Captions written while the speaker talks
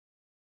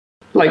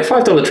like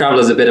 $5 Travel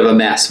is a bit of a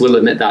mess. We'll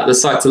admit that. The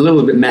site's a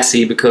little bit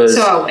messy because...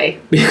 So are we.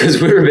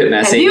 Because we're a bit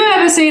messy. Have you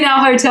ever seen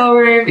our hotel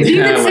room? If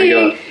you can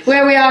see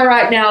where we are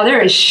right now, there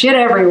is shit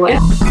everywhere.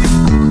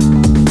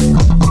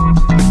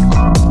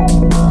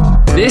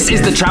 This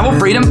is the Travel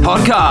Freedom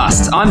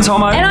Podcast. I'm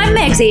Tomo. And I'm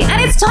Mexi,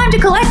 and it's time to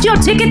collect your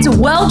ticket to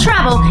world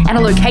travel and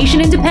a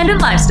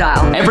location-independent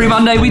lifestyle. Every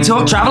Monday we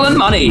talk travel and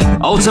money,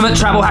 ultimate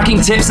travel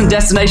hacking tips and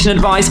destination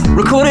advice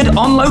recorded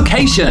on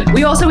location.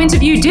 We also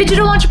interview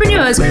digital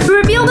entrepreneurs who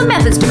reveal the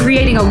methods to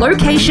creating a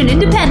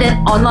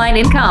location-independent online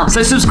income.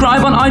 So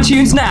subscribe on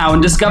iTunes now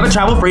and discover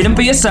travel freedom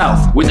for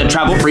yourself with the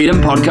Travel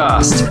Freedom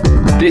Podcast.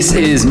 This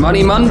is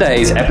Money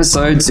Mondays,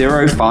 episode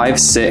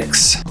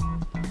 056.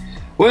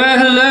 Well,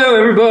 hello,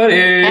 everybody.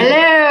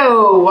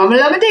 Hello, I'm a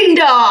love ding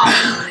dong.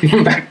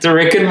 Back to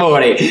Rick and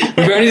Morty.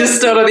 We've only just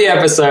started the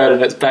episode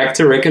and it's back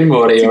to Rick and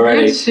Morty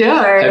already.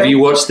 Sure. Have you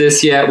watched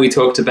this yet? We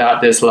talked about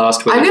this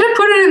last week. I'm going to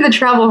put it in the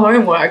travel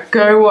homework.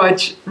 Go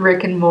watch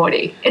Rick and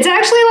Morty. It's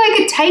actually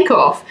like a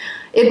takeoff.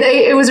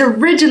 It was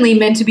originally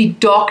meant to be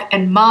Doc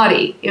and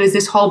Marty. It was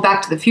this whole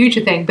Back to the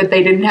Future thing, but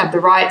they didn't have the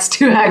rights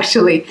to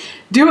actually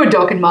do a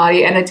Doc and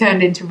Marty, and it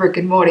turned into Rick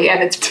and Morty,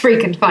 and it's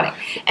freaking funny.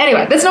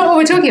 Anyway, that's not what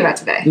we're talking about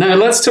today. No,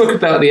 let's talk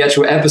about the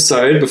actual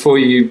episode before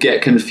you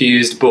get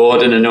confused,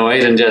 bored, and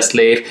annoyed and just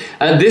leave.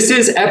 This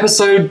is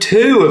episode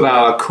 2 of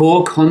our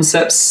Core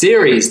Concepts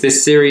series.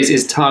 This series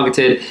is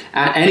targeted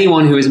at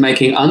anyone who is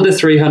making under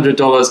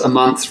 $300 a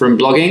month from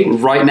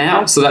blogging right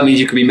now. So that means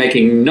you could be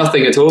making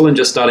nothing at all and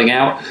just starting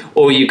out,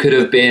 or you could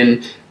have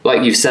been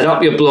like you've set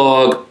up your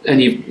blog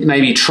and you've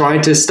maybe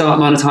tried to start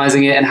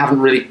monetizing it and haven't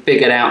really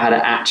figured out how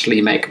to actually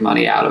make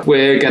money out of it.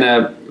 We're going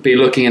to be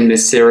looking in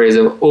this series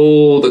of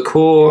all the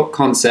core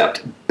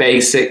concept,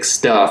 basic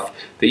stuff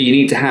that you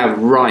need to have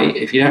right.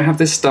 If you don't have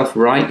this stuff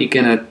right, you're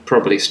going to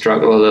probably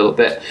struggle a little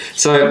bit.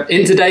 So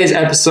in today's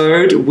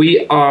episode,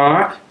 we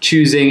are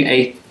choosing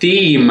a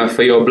theme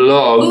for your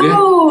blog.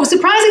 Ooh,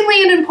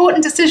 surprisingly an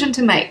important decision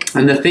to make.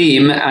 And the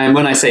theme, and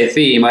when I say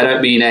theme, I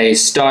don't mean a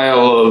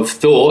style of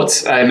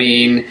thought. I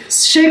mean...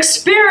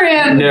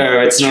 Shakespearean. No,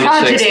 it's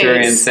not tragedies. a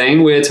Shakespearean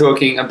thing. We're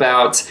talking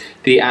about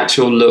the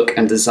actual look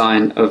and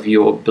design of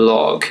your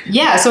blog.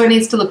 Yeah, so it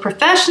needs to look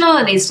professional,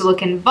 it needs to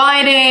look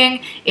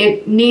inviting,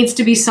 it needs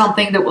to be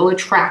something that will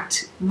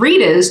attract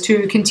readers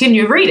to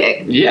continue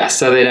reading. Yeah,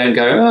 so they don't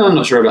go, oh, I'm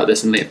not sure about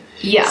this and leave.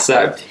 Yeah.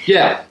 So,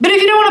 yeah. But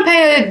if you don't want to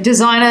pay a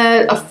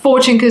designer a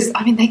fortune, because,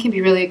 I mean, they can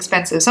be really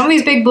expensive. Some of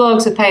these big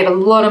blogs have paid a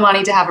lot of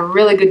money to have a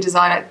really good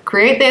designer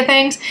create their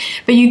things,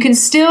 but you can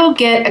still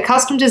get a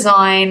custom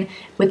design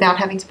without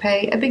having to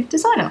pay a big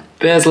designer.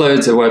 There's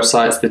loads of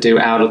websites that do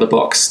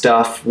out-of-the-box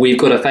stuff. We've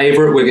got a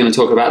favorite. We're going to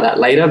talk about that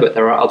later, but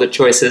there are other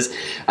choices.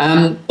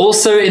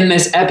 Also in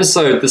this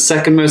episode, the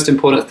second most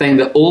important thing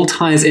that all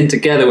ties in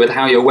together with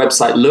how your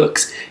website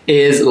looks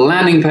is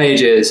landing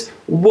pages.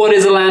 What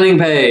is a landing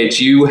page?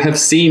 You have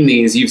seen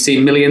these. You've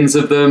seen millions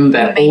of them.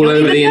 They're all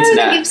over the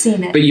internet. You've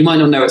seen it. But you might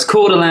not know it's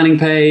called a landing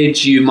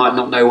page. You might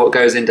not know what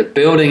goes into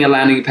building a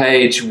landing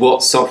page,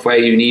 what software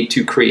you need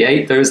to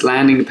create those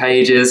landing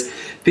pages.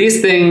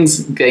 These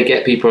things, they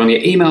get people on your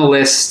email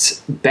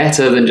list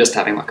better than just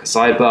having like a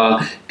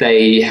sidebar.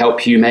 They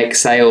help you make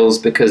sales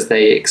because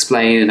they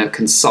explain in a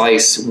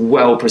concise,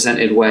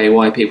 well-presented way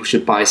why people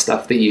should buy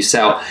stuff that you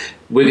sell.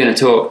 We're going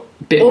to talk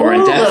a bit more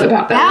in depth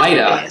about that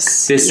later.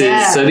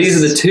 So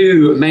these are the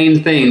two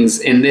main things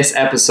in this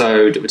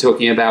episode. We're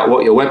talking about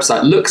what your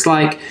website looks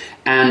like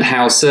and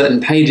how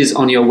certain pages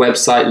on your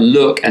website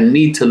look and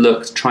need to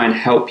look to try and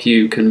help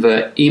you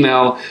convert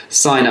email,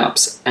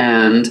 signups,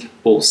 and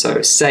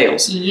also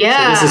sales.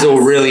 Yeah. So this is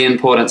all really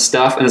important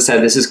stuff. And as I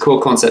said, this is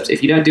core concepts.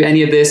 If you don't do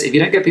any of this, if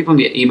you don't get people on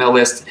your email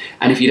list,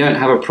 and if you don't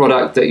have a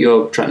product that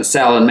you're trying to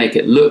sell and make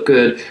it look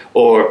good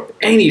or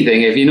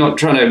anything, if you're not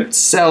trying to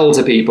sell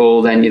to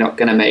people, then you're not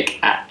going to make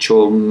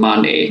actual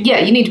money. Yeah,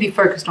 you need to be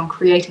focused on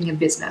creating a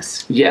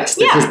business. Yes,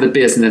 this is the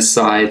business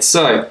side.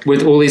 So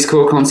with all these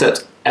core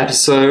concepts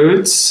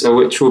episodes,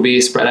 which will be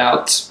spread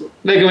out,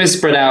 they're going to be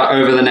spread out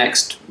over the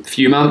next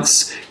few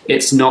months.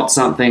 It's not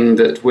something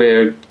that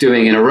we're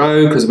doing in a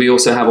row because we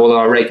also have all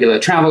our regular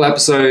travel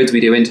episodes. We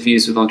do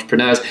interviews with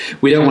entrepreneurs.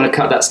 We don't want to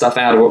cut that stuff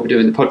out of what we do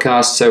in the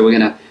podcast, so we're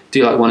going to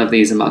do like one of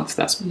these a month.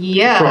 That's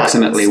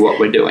approximately what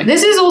we're doing.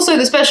 This is also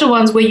the special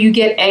ones where you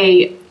get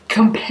a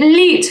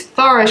complete,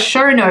 thorough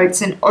show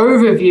notes and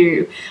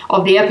overview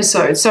of the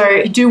episode. So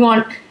if you do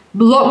want a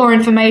lot more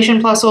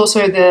information, plus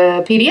also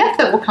the PDF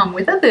that will come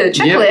with it, the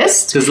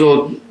checklist. Yep.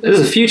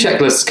 There's a few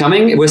checklists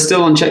coming. We're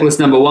still on checklist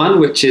number 1,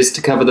 which is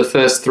to cover the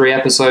first 3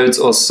 episodes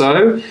or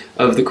so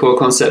of the Core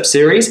Concept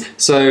series.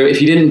 So if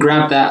you didn't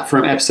grab that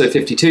from episode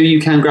 52, you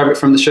can grab it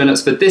from the show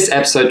notes for this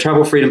episode,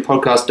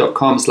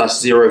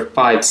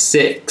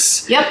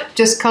 travelfreedompodcast.com/056. Yep,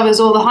 just covers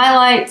all the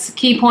highlights,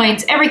 key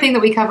points, everything that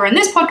we cover in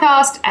this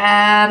podcast,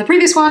 and the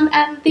previous one,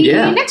 and the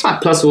next one.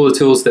 Plus all the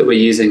tools that we're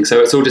using. So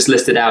it's all just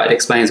listed out. It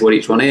explains what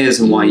each one is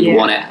and why you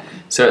want it.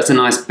 So it's a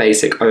nice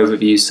basic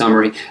overview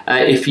summary.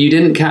 If you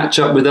didn't catch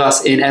up with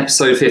us in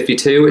episode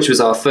 52, which was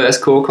our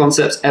first core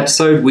concepts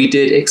episode, we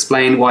did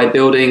explain why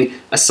building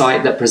a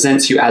site that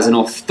presents you as an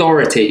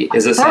authority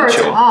is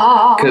essential.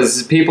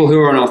 Because people who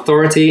are an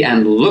authority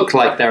and look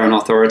like they're an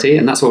authority,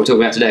 and that's what we're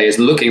talking about today, is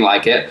looking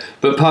like it.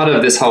 But part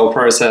of this whole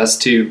process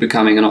to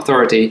becoming an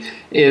authority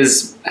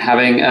is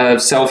having a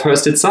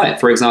self-hosted site.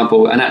 For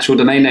example, an actual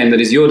domain name that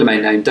is your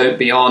domain name. Don't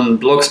be on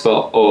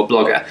Blogspot or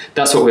Blogger.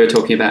 That's what we were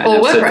talking about in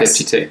episode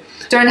 52.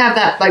 Don't have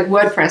that like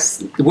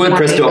WordPress.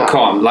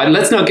 WordPress.com. Like,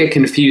 let's not get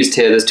confused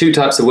here. There's two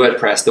types of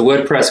WordPress. The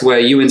WordPress where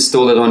you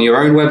install it on your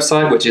own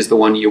website, which is the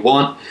one you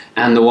want,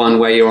 and the one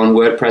where you're on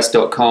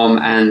WordPress.com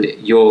and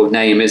your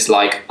name is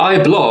like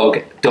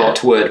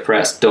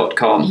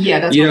iblog.wordpress.com. Yeah,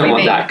 that's you what don't we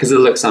want mean. that because it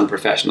looks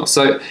unprofessional.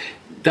 So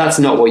that's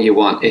not what you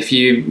want. If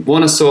you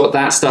want to sort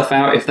that stuff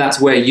out, if that's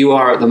where you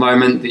are at the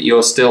moment, that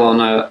you're still on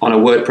a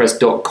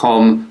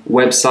WordPress.com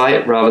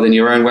website rather than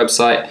your own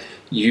website,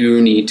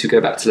 you need to go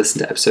back to listen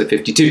to episode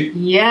 52.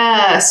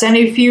 Yes, and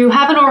if you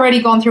haven't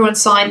already gone through and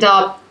signed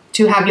up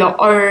to have your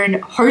own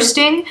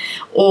hosting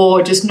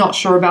or just not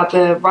sure about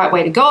the right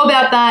way to go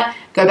about that,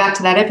 go back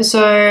to that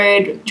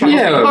episode,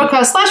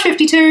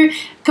 podcast/52,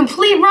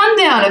 complete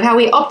rundown of how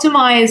we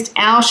optimized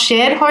our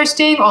shared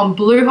hosting on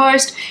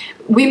Bluehost.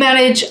 We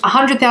manage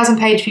 100,000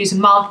 page views a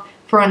month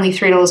for only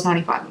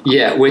 $3.95 a month.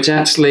 Yeah, which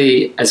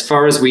actually, as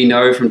far as we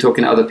know from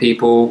talking to other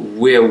people,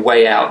 we're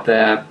way out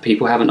there.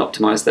 People haven't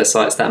optimized their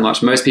sites that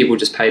much. Most people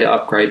just pay to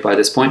upgrade by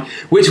this point,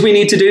 which we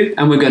need to do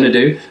and we're going to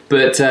do.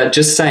 But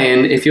just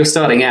saying, if you're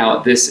starting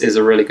out, this is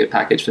a really good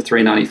package for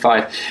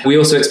 $3.95. We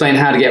also explained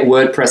how to get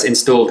WordPress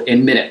installed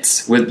in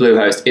minutes with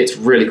Bluehost. It's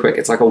really quick.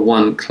 It's like a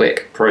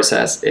one-click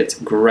process. It's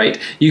great.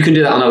 You can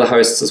do that on other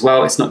hosts as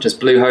well. It's not just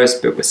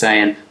Bluehost, but we're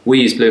saying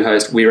we use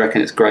Bluehost. We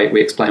reckon it's great.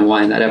 We explain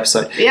why in that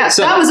episode. Yeah,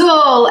 so that was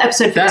all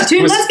episode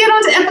 52. Let's get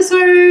on to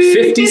episode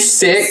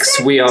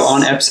 56. We are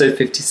on episode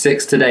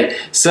 56 today.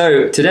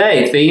 So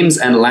today, themes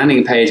and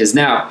landing pages.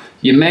 Now,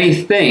 you may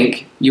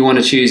think you want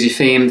to choose your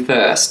theme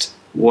first.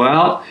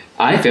 Well,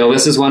 I feel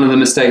this is one of the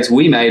mistakes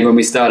we made when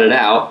we started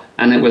out,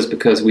 and it was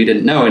because we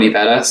didn't know any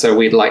better, so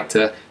we'd like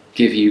to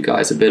give you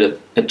guys a bit of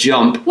a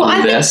jump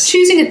on this. I think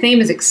choosing a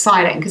theme is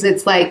exciting because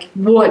it's like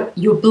what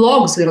your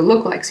blog's going to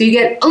look like. So you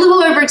get a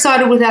little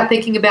overexcited without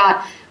thinking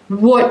about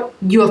what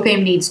your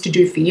theme needs to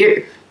do for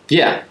you.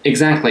 Yeah,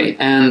 exactly.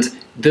 And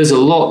there's a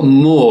lot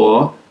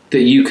more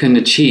that you can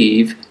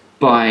achieve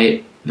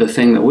by the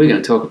thing that we're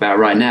going to talk about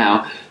right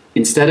now.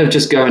 Instead of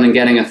just going and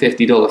getting a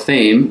 $50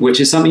 theme, which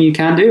is something you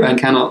can do and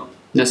cannot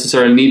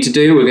necessarily need to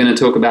do. We're going to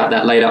talk about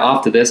that later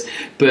after this.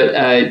 But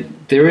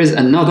there is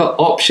another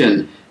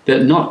option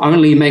that not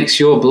only makes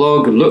your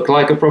blog look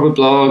like a proper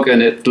blog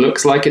and it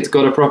looks like it's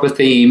got a proper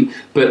theme,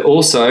 but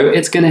also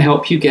it's going to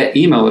help you get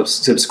email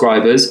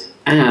subscribers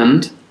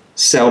and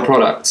sell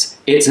products.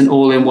 It's an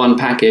all-in-one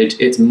package.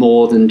 It's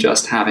more than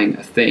just having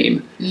a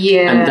theme.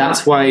 Yeah. And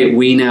that's why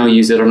we now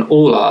use it on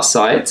all our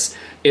sites.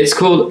 It's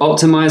called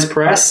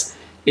OptimizePress.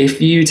 If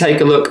you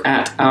take a look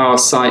at our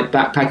site,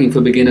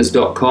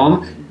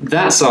 backpackingforbeginners.com,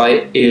 that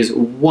site is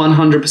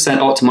 100%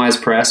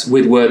 OptimizePress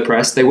with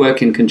WordPress. They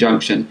work in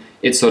conjunction.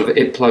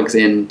 It plugs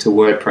into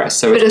WordPress.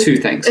 So it's two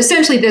things.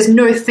 Essentially, there's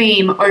no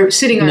theme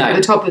sitting over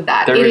the top of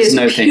that. There is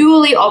no theme.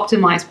 Purely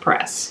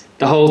OptimizePress.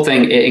 The whole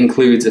thing, it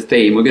includes a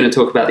theme. We're going to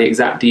talk about the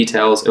exact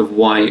details of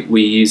why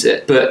we use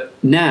it. But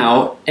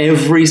now,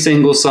 every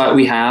single site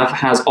we have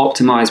has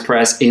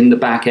OptimizePress in the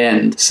back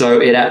end.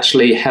 So it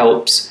actually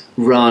helps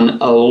run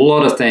a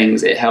lot of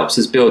things. It helps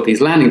us build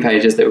these landing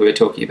pages that we were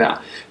talking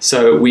about.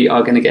 So we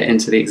are going to get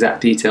into the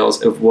exact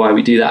details of why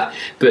we do that.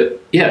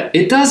 But yeah,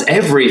 it does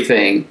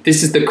everything.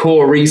 This is the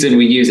core reason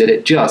we use it.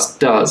 It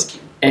just does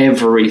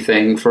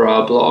everything for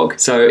our blog.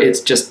 So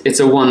it's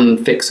a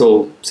one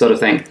fix-all sort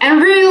of thing.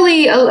 And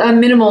really a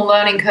minimal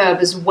learning curve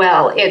as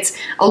well. It's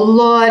a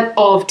lot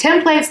of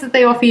templates that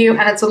they offer you,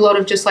 and it's a lot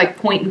of just like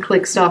point and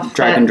click stuff.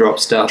 Drag and drop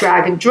stuff.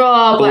 Drag and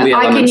drop. All the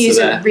I can use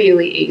elements it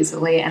really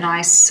easily, and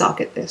I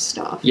suck at this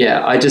stuff.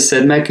 Yeah, I just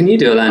said, Meg, can you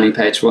do a landing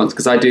page for once?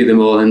 Because I do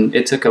them all, and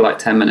it took her like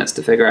 10 minutes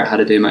to figure out how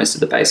to do most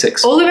of the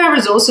basics. All of our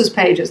resources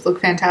pages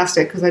look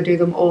fantastic because I do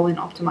them all in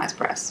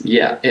OptimizePress.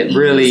 Yeah, it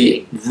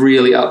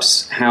really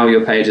ups how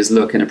your pages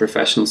look in a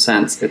professional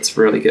sense. It's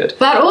really good.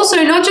 But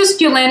also, not just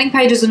your landing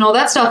pages and all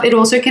that stuff, it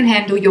also can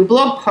handle your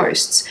blog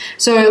posts.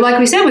 So like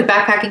we said with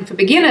Backpacking for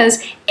Beginners,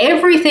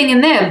 everything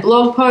in there,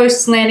 blog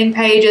posts, landing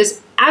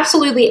pages,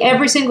 absolutely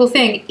every single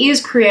thing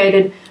is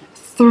created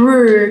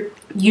through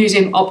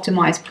using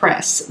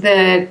OptimizePress.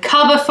 The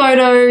cover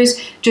photos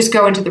just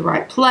go into the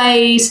right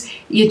place.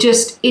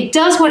 It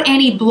does what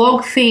any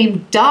blog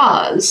theme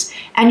does,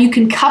 and you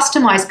can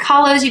customize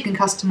colors, you can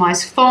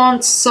customize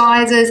fonts,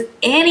 sizes,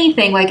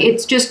 anything. Like,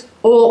 it's just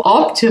all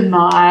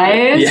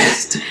optimized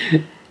Yes.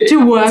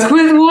 to work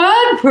with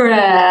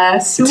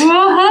WordPress.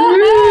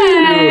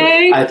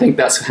 Whoa. I think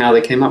that's how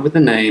they came up with the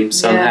name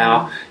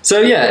somehow. Yeah.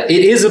 So yeah,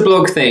 it is a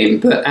blog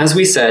theme, but as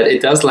we said,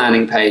 it does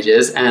landing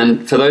pages.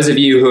 And for those of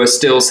you who are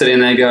still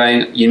sitting there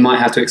going, you might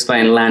have to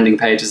explain landing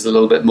pages a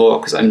little bit more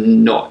because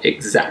I'm not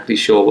exactly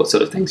sure what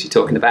sort of things you're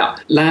talking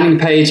about. Landing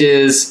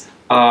pages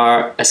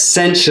are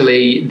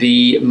essentially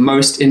the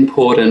most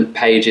important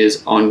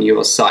pages on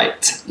your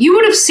site. You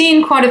would have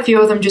seen quite a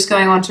few of them just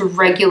going on to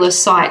regular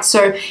sites.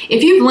 So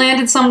if you've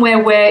landed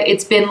somewhere where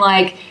it's been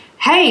like,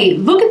 hey,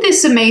 look at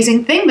this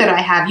amazing thing that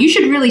I have. You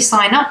should really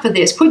sign up for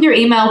this. Put your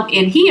email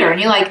in here.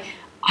 And you're like,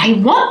 I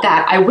want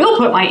that. I will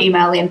put my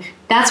email in.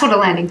 That's what a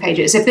landing page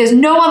is. If there's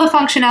no other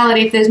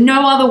functionality, if there's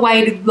no other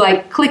way to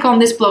like click on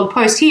this blog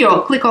post here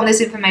or click on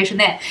this information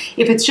there,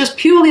 if it's just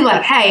purely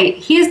like, hey,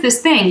 here's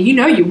this thing, you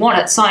know you want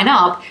it, sign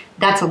up,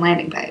 that's a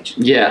landing page.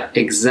 Yeah,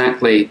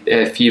 exactly.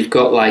 If you've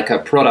got like a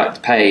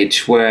product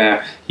page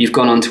where you've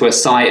gone onto a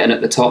site and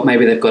at the top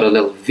maybe they've got a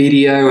little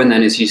video, and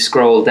then as you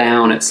scroll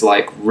down it's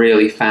like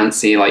really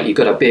fancy, like you've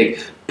got a big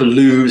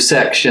blue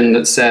section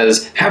that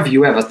says, have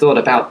you ever thought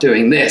about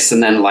doing this?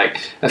 And then like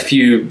a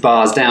few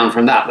bars down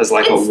from that there's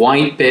like a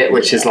white bit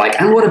which is like,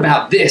 and what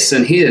about this?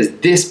 And here's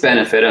this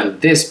benefit and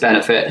this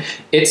benefit.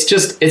 It's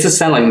a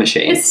selling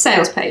machine. It's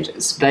sales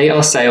pages. They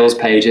are sales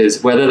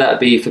pages, whether that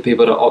be for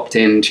people to opt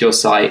in to your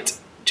site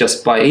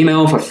just by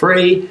email for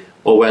free,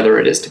 or whether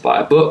it is to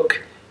buy a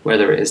book,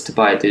 whether it is to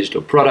buy a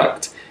digital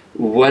product,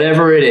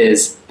 whatever it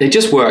is, they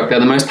just work. They're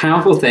the most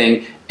powerful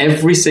thing.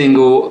 Every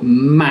single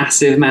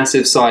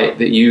massive site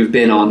that you've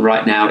been on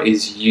right now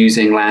is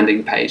using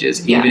landing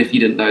pages, even if you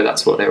didn't know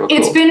that's what they were called.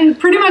 It's been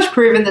pretty much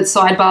proven that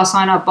sidebar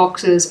sign-up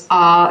boxes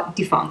are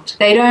defunct.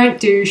 They don't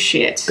do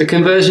shit. The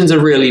conversions are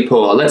really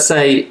poor. Let's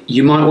say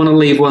you might want to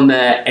leave one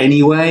there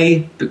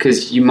anyway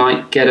because you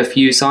might get a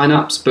few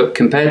sign-ups, but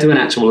compared to an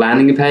actual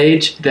landing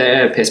page,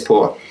 they're piss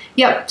poor.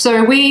 Yep,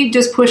 so we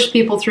just push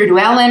people through to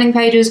our landing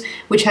pages,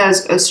 which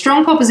has a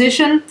strong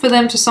proposition for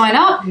them to sign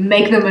up,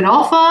 make them an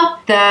offer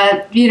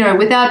that, you know,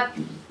 without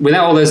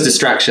all those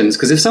distractions.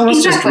 Because if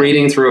someone's just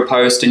reading through a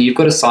post and you've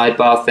got a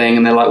sidebar thing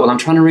and they're like, well, I'm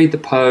trying to read the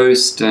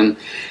post, and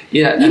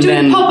and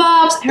then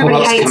pop-ups,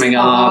 everybody hates coming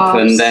pop-ups.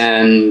 up, and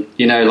then,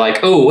 you know, like,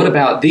 oh, what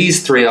about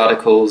these 3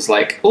 articles,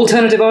 like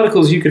alternative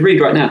articles you could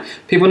read right now?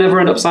 People never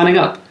end up signing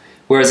up.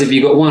 Whereas if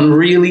you've got one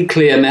really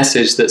clear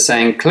message that's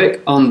saying,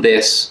 click on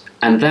this,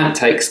 and that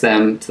takes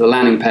them to the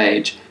landing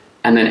page,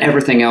 and then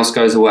everything else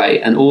goes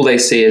away, and all they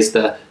see is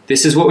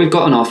this is what we've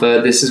got on offer,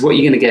 this is what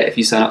you're going to get if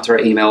you sign up to our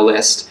email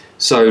list.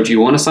 So do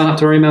you want to sign up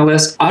to our email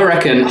list? I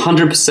reckon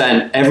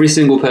 100% every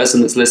single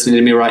person that's listening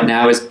to me right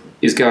now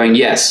is going,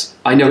 yes,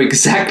 I know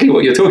exactly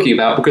what you're talking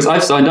about because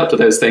I've signed up to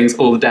those things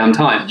all the damn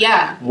time.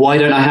 Yeah. Why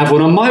don't I have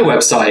one on my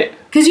website?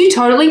 Because you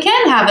totally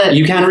can have it.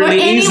 You can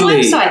really easily.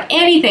 Any website,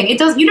 anything.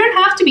 You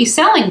don't have to be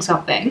selling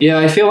something. Yeah,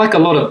 I feel like a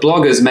lot of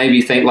bloggers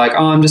maybe think like,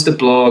 oh, I'm just a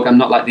blog, I'm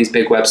not like these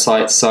big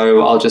websites,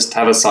 so I'll just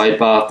have a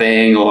sidebar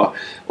thing or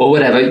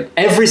whatever.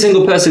 Every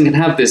single person can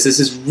have this. This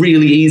is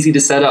really easy to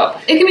set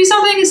up. It can be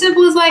something as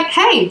simple as like,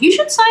 hey, you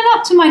should sign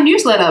up to my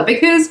newsletter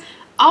because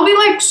I'll be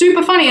like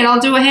super funny and I'll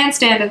do a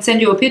handstand and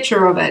send you a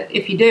picture of it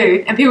if you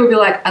do. And people will be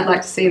like, I'd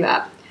like to see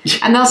that.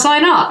 And they'll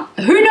sign up.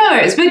 Who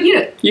knows? But, you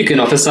know. You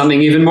can offer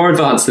something even more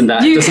advanced than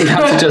that. It doesn't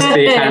have to just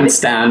be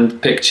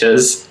handstand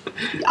pictures.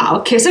 I'll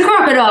kiss a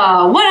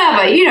crocodile,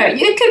 whatever. You know,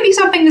 it could be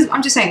something,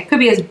 I'm just saying, it could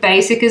be as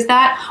basic as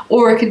that,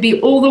 or it could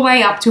be all the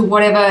way up to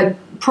whatever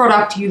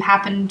product you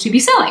happen to be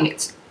selling.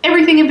 It's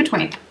everything in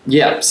between.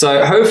 Yeah,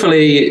 so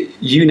hopefully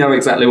you know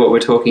exactly what we're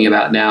talking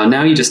about now.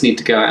 Now you just need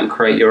to go out and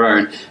create your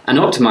own. And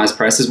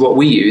OptimizePress is what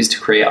we use to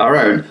create our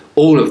own.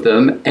 All of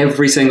them,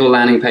 every single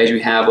landing page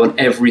we have on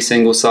every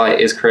single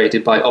site is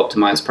created by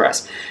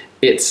OptimizePress.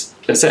 It's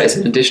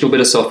an additional bit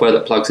of software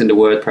that plugs into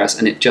WordPress,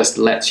 and it just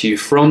lets you,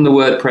 from the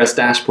WordPress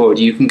dashboard,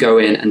 you can go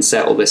in and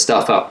set all this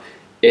stuff up.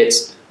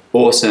 It's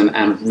awesome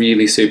and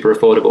really super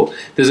affordable.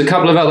 There's a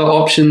couple of other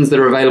options that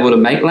are available to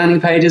make landing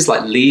pages,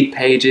 like lead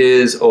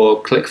pages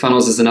or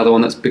ClickFunnels is another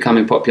one that's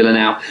becoming popular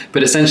now.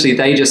 But essentially,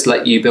 they just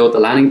let you build the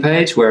landing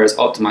page, whereas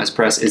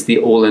OptimizePress is the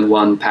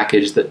all-in-one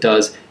package that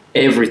does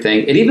everything.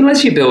 It even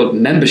lets you build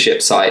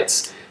membership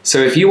sites. So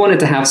if you wanted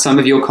to have some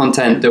of your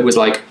content that was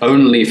like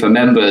only for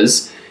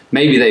members,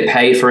 maybe they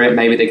pay for it,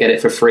 maybe they get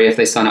it for free if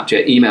they sign up to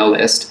your email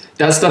list.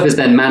 That stuff is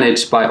then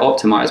managed by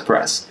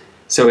OptimizePress.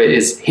 So it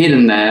is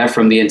hidden there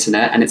from the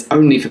internet, and it's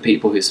only for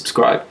people who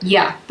subscribe.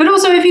 Yeah, but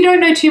also if you don't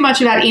know too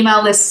much about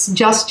email lists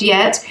just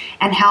yet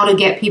and how to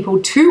get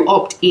people to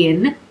opt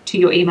in to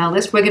your email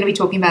list, we're going to be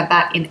talking about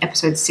that in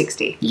episode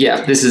 60.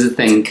 Yeah, this is a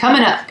thing.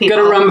 Coming up, people.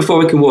 Got to run before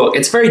we can walk.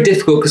 It's very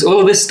difficult because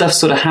all of this stuff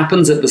sort of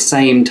happens at the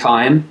same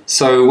time.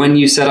 So when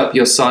you set up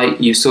your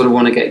site, you sort of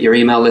want to get your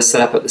email list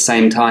set up at the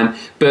same time.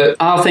 But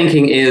our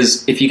thinking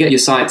is if you get your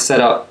site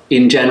set up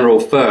in general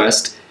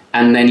first,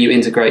 and then you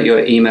integrate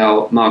your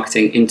email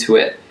marketing into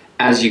it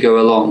as you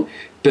go along.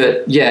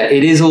 But yeah,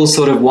 it is all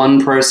sort of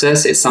one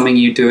process. It's something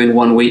you do in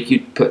 1 week. You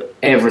put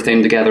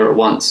everything together at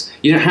once.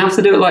 You don't have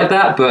to do it like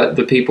that, but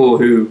the people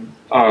who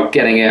are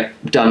getting it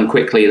done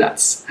quickly,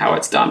 that's how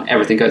it's done.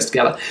 Everything goes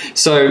together.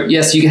 So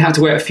yes, you have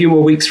to wait a few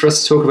more weeks for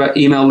us to talk about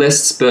email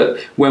lists, but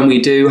when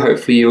we do,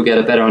 hopefully you'll get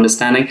a better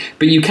understanding.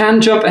 But you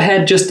can jump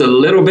ahead just a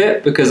little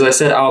bit, because I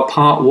said our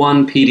part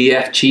 1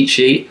 PDF cheat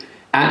sheet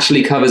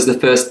actually covers the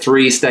first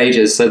 3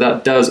 stages. So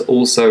that does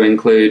also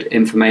include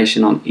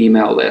information on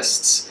email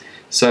lists.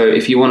 So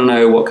if you want to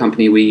know what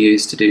company we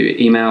use to do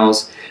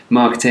emails,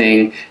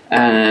 marketing,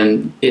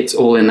 it's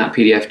all in that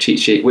PDF cheat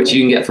sheet, which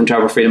you can get from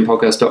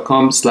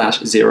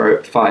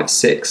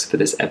travelfreedompodcast.com/056 for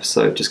this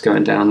episode. Just go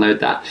and download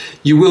that.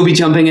 You will be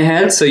jumping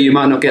ahead, so you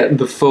might not get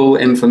the full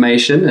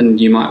information,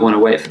 and you might want to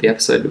wait for the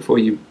episode before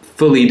you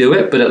fully do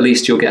it, but at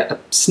least you'll get a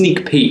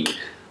sneak peek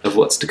of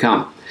what's to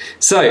come.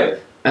 So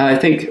I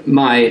think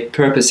my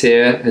purpose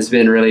here has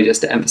been really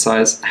just to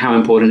emphasize how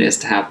important it is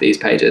to have these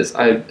pages.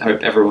 I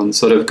hope everyone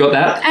sort of got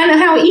that. And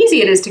how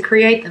easy it is to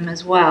create them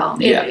as well.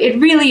 Yeah. It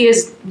really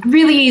is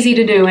really easy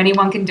to do.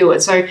 Anyone can do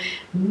it. So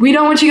we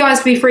don't want you guys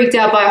to be freaked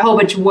out by a whole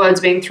bunch of words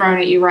being thrown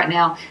at you right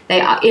now.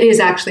 It is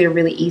actually a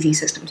really easy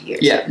system to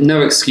use. Yeah,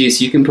 no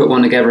excuse. You can put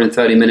one together in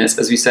 30 minutes.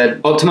 As we said,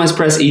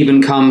 OptimizePress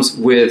even comes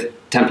with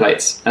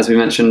templates, as we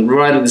mentioned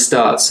right at the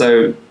start.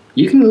 So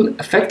you can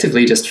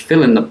effectively just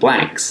fill in the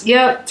blanks.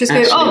 Yep, just go,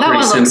 Actually, that one pretty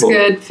looks simple.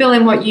 good. Fill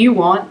in what you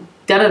want.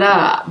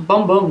 Da-da-da.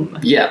 Boom, boom.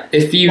 Yeah,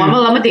 if you...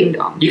 Wama-lama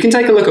ding-dong. You can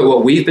take a look at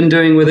what we've been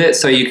doing with it,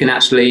 so you can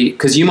actually,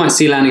 because you might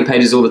see landing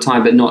pages all the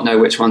time but not know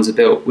which ones are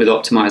built with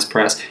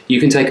OptimizePress. You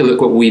can take a look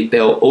what we've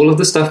built. All of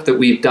the stuff that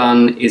we've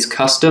done is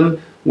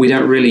custom. We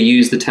don't really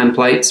use the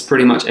templates.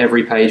 Pretty much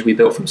every page we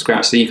built from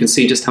scratch, so you can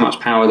see just how much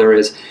power there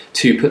is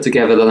to put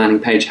together the landing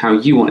page how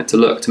you want it to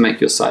look, to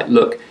make your site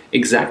look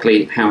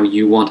exactly how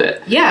you want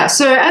it. Yeah,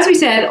 so as we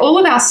said, all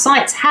of our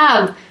sites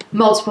have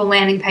multiple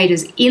landing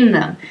pages in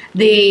them.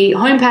 The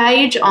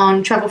homepage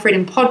on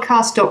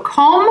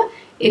travelfreedompodcast.com,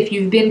 if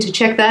you've been to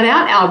check that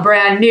out, our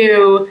brand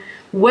new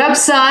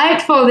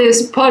website for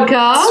this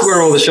podcast. That's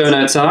where all the show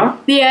notes are.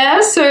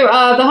 Yeah, so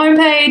the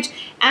homepage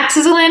acts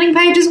as a landing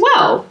page as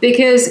well,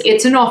 because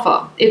it's an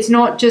offer. It's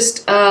not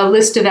just a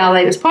list of our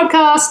latest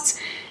podcasts.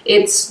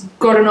 It's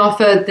got an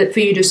offer that for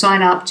you to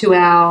sign up to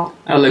our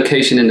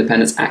Location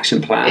Independence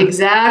Action Plan.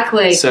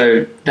 Exactly.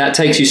 So that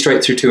takes you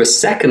straight through to a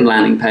second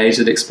landing page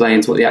that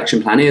explains what the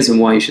action plan is and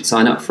why you should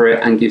sign up for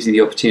it, and gives you the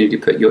opportunity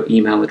to put your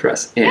email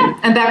address in. Yeah,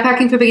 and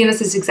Backpacking for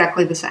Beginners is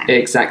exactly the same.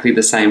 Exactly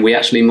the same. We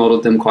actually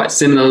modeled them quite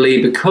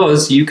similarly,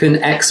 because you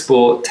can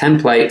export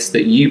templates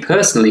that you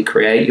personally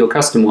create, your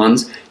custom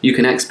ones, you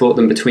can export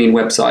them between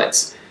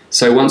websites.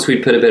 So once we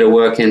put a bit of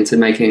work into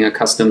making a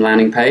custom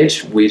landing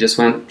page, we just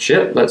went,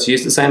 shit, let's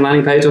use the same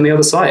landing page on the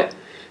other site.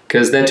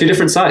 Because they're two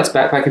different sites.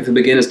 Backpacking for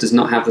Beginners does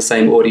not have the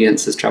same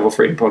audience as Travel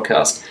Freedom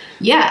Podcast.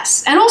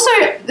 Yes, and also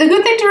the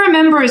good thing to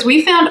remember is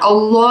we found a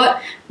lot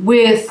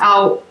with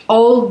our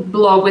old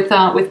blog, with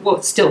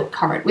what's still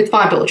current, with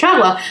 $5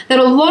 Traveler, that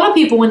a lot of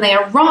people, when they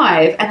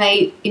arrive and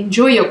they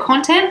enjoy your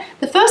content,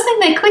 the first thing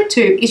they click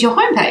to is your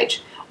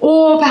homepage,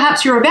 or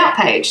perhaps your about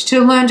page,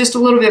 to learn just a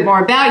little bit more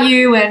about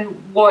you and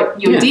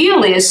what your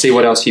deal is. See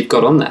what else you've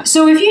got on there.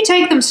 So if you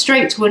take them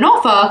straight to an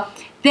offer,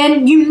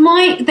 then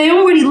they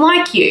already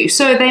like you,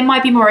 so they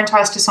might be more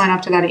enticed to sign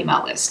up to that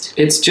email list.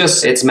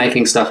 It's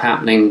making stuff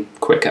happening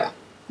quicker.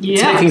 Yeah.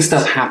 It's making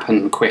stuff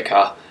happen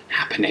quicker.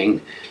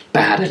 Happening.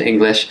 Bad at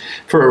English.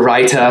 For a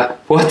writer.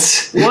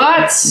 What?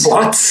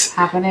 What?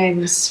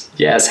 Happenings.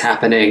 Yes,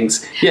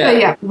 happenings. Yeah.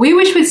 But yeah, we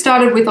wish we'd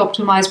started with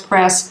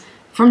OptimizePress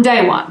from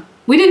day one.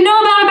 We didn't know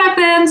about it back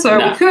then, so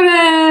we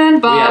couldn't,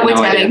 but we're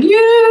telling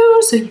you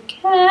so you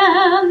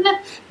can.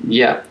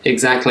 Yeah,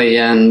 exactly.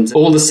 And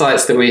all the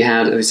sites that we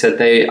had, as we said,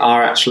 they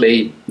are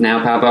actually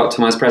now powered by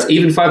OptimizePress.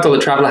 Even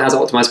 $5 Traveler has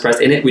OptimizePress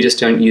in it. We just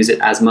don't use it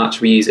as much.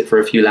 We use it for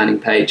a few landing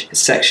page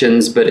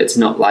sections, but it's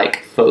not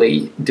like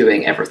fully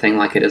doing everything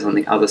like it is on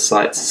the other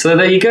sites. So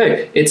there you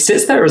go. It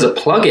sits there as a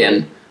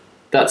plugin.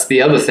 That's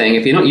the other thing.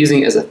 If you're not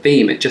using it as a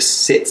theme, it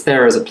just sits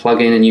there as a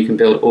plugin, and you can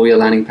build all your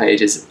landing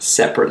pages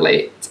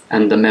separately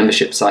and the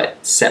membership site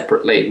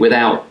separately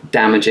without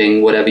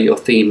damaging whatever your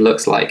theme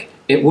looks like.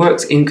 It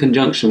works in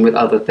conjunction with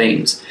other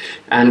themes.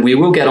 And we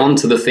will get on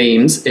to the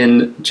themes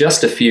in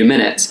just a few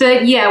minutes.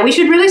 But yeah, we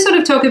should really sort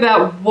of talk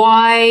about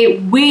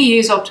why we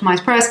use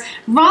OptimizePress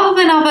rather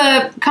than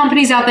other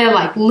companies out there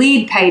like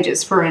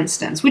Leadpages, for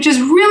instance, which is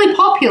really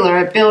popular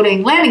at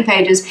building landing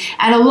pages.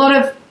 And a lot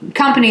of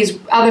companies,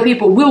 other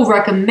people will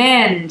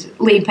recommend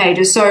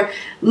Leadpages. So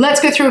let's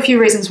go through a few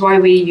reasons why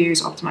we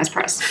use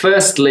OptimizePress.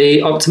 Firstly,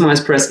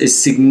 OptimizePress is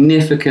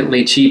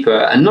significantly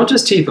cheaper, and not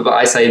just cheaper, but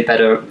I say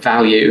better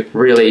value,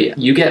 really.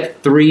 You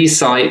get 3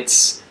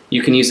 sites.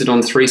 You can use it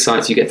on 3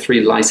 sites. You get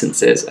 3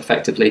 licenses,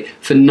 effectively,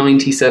 for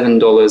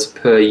 $97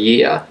 per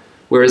year,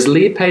 whereas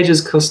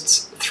Leadpages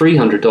costs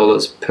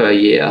 $300 per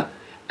year.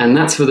 And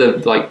that's for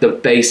the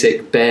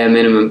basic bare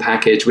minimum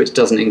package, which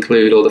doesn't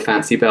include all the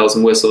fancy bells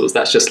and whistles.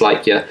 That's just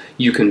like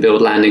you can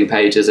build landing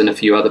pages and a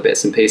few other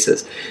bits and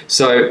pieces.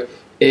 So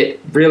it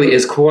really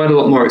is quite a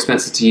lot more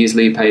expensive to use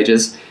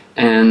Leadpages.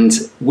 And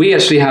we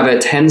actually have a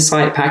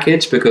 10-site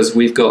package because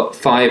we've got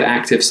 5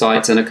 active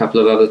sites and a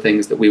couple of other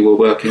things that we were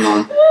working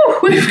on. Ooh,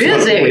 we're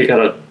busy. We've got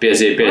a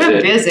busy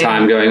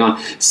time going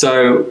on.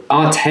 So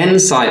our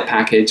 10-site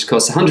package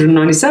costs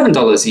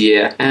 $197 a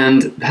year,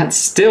 and that's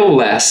still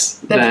less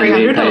than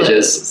Lead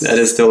Pages. That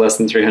is still less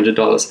than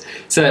 $300.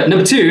 So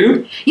number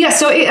 2. Yeah,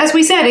 so as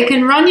we said, it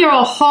can run your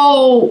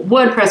whole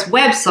WordPress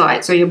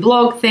website, so your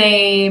blog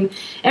theme,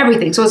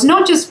 everything. So it's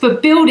not just for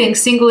building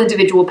single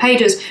individual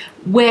pages,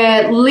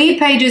 where Lead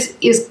Pages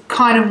is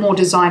kind of more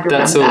designed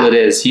around That's all it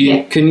is.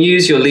 You can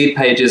use your Lead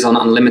Pages on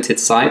unlimited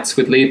sites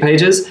with Lead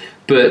Pages,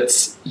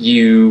 but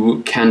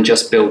you can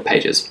just build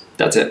pages.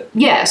 That's it.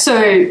 Yeah, so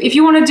if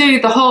you want to do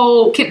the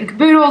whole kit and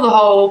caboodle, the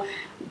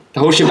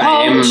whole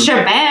shebang,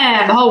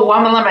 the whole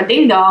wama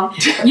ding dong,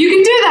 you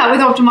can do that with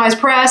Optimized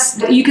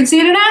Press. You can see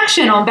it in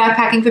action on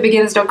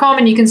backpackingforbeginners.com,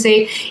 and you can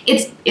see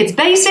it's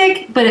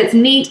basic, but it's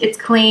neat, it's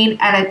clean,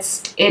 and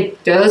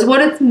it does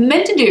what it's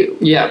meant to do.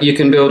 Yeah, you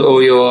can build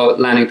all your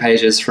landing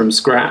pages from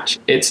scratch.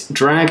 It's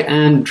drag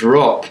and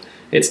drop.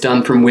 It's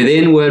done from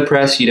within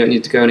WordPress. You don't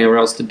need to go anywhere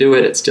else to do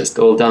it. It's just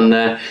all done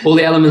there. All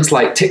the elements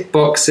like tick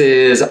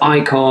boxes,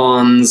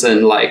 icons,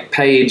 and like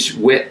page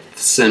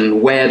widths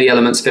and where the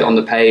elements fit on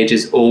the page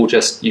is all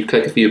just, you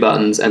click a few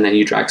buttons and then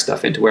you drag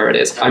stuff into where it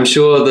is. I'm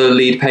sure the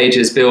Lead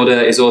Pages builder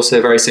is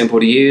also very simple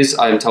to use.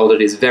 I'm told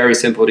it is very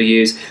simple to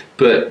use,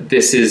 but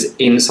this is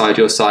inside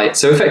your site.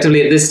 So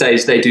effectively at this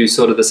stage, they do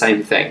sort of the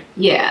same thing.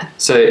 Yeah.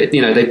 So,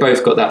 they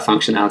both got that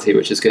functionality,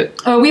 which is good.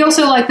 We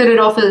also like that it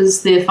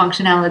offers the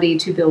functionality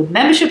to build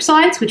membership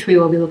sites, which we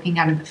will be looking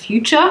at in the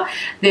future.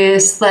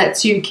 This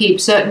lets you keep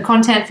certain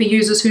content for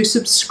users who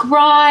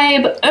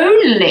subscribe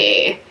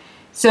only.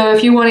 So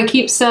if you want to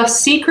keep stuff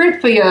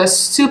secret for your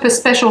super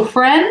special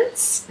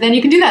friends, then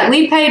you can do that.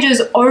 Lead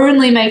Pages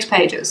only makes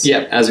pages.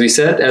 Yeah, as we've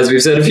said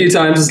a few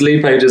times,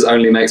 Lead Pages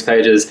only makes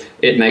pages.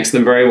 It makes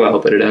them very well,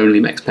 but it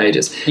only makes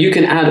pages. You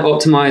can add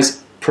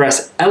Optimized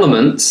Press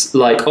elements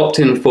like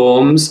opt-in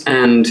forms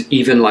and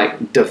even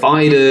like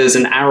dividers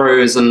and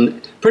arrows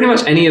and pretty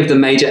much any of the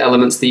major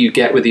elements that you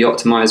get with the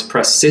Optimized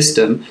Press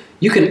system.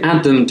 You can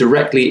add them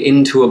directly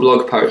into a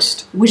blog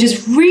post. Which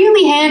is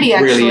really handy,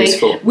 actually. Really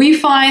useful. We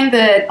find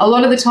that a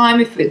lot of the time,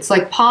 if it's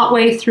like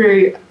partway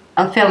through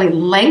a fairly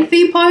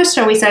lengthy post,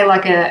 or we say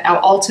like our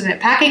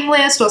alternate packing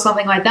list or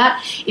something like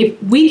that,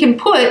 if we can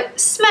put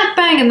smack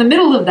bang in the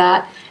middle of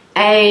that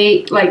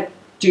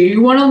do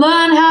you want to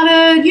learn how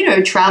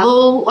to,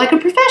 travel like a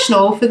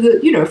professional for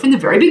the, from the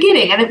very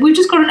beginning? And we've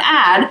just got an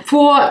ad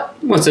for...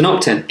 What's an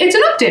opt-in? It's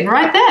an opt-in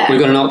right there. We've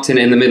got an opt-in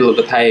in the middle of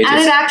the page.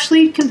 And it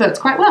actually converts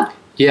quite well.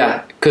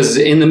 Yeah, because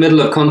in the middle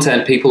of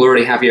content, people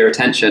already have your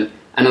attention.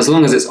 And as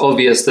long as it's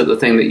obvious that the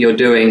thing that you're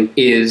doing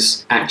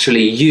is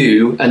actually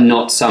you and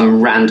not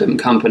some random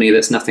company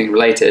that's nothing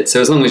related.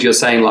 So as long as you're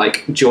saying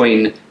like,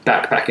 join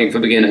Backpacking for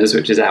Beginners,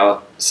 which is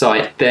our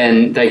site,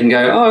 then they can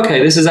go, oh,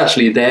 okay, this is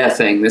actually their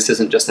thing. This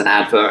isn't just an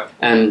advert.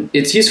 And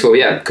it's useful,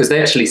 yeah, because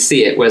they actually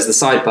see it. Whereas the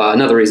sidebar,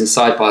 another reason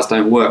sidebars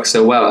don't work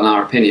so well in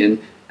our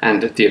opinion,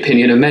 and the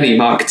opinion of many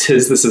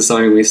marketers, this is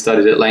something we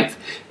studied at length,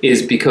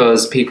 is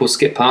because people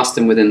skip past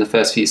them within the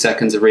first few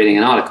seconds of reading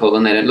an article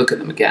and they don't look at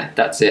them again.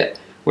 That's it.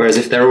 Whereas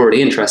if they're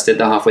already interested,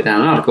 they're halfway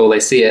down an article, they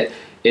see it,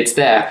 it's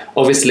there.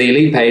 Obviously,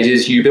 Lead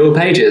Pages, you build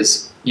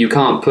pages. You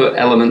can't put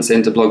elements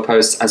into blog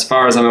posts, as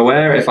far as I'm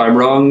aware. If I'm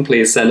wrong,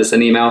 please send us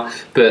an email.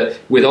 But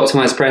with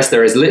Optimized Press,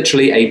 there is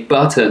literally a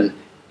button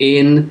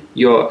in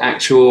your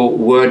actual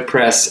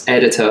WordPress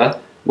editor.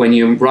 When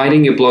you're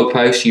writing your blog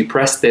post, you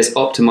press this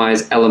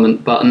Optimize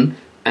Element button,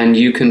 and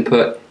you can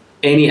put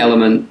any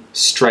element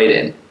straight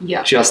in.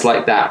 Yeah. Just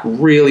like that.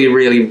 Really,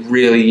 really,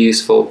 really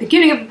useful.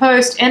 Beginning of the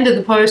post, end of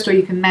the post, or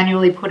you can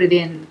manually put it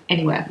in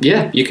anywhere.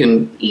 Yeah, you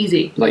can...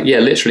 Easy.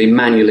 Literally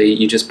manually,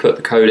 you just put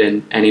the code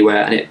in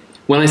anywhere, and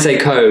when I say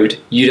code,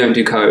 you don't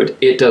do code.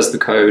 It does the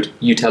code.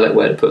 You tell it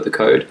where to put the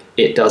code.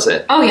 It does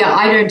it. Oh, yeah,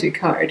 I don't do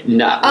code.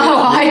 No.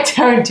 Oh, I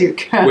don't do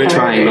code. We're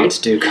trying not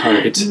to do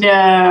code.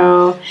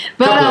 No.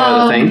 But couple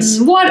of other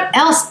things. What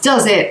else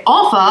does it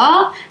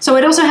offer? So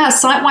it also has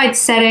site-wide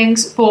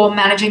settings for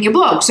managing your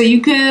blog. So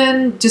you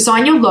can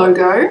design your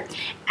logo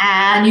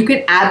and you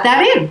can add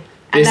that in.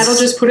 And that'll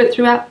just put it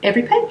throughout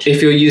every page.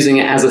 If you're using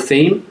it as a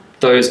theme,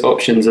 those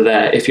options are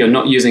there. If you're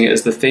not using it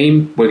as the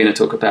theme, we're going to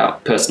talk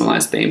about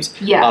personalized themes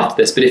after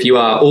this. But if you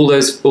are, all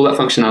that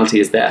functionality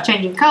is there.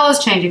 Changing colors,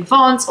 changing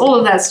fonts, all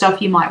of that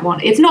stuff you might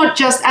want. It's not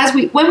just,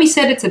 when we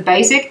said it's a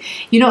basic,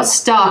 you're not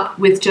stuck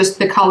with just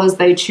the colors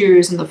they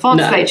choose and the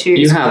fonts they choose.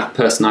 You have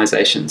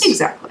personalizations.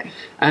 Exactly.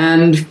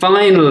 And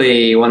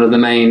finally, one of the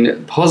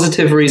main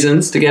positive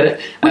reasons to get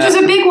it. Which is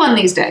a big one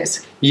these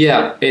days.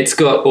 Yeah, it's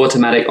got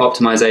automatic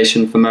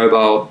optimization for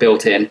mobile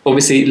built in.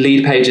 Obviously,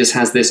 Lead Pages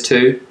has this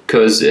too,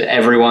 because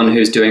everyone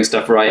who's doing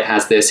stuff right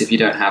has this. If you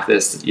don't have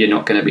this, you're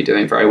not going to be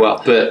doing very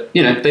well. But,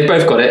 you know, they've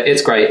both got it.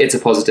 It's great. It's a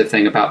positive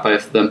thing about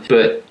both of them.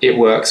 But it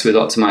works with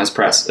Optimized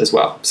Press as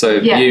well. So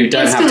you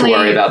don't have to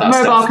worry about that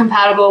mobile stuff.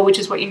 Compatible, which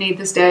is what you need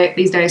these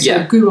days,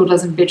 so Google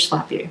doesn't bitch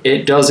slap you.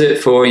 It does it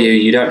for you.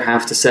 You don't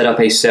have to set up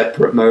a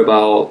separate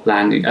mobile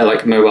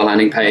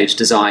landing page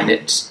design.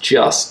 It's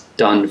just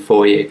done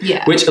for you,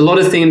 which a lot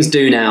of themes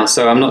do now.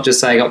 So I'm not just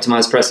saying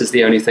Optimized Press is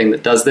the only thing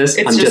that does this.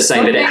 I'm just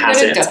saying that it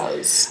has it.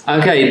 Does.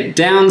 Okay,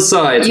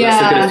 downsides. Let's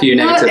look at a few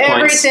negative points. Not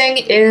everything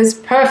is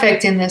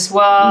perfect in this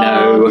world.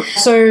 No.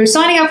 So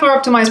signing up for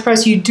Optimized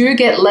Press, you do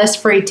get less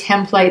free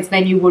templates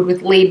than you would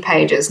with Lead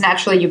Pages.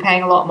 Naturally, you're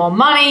paying a lot more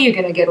money. You're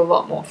going to get a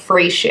lot more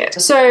free shit.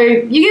 So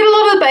you get a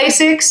lot of the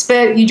basics,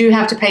 but you do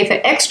have to pay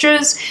for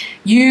extras.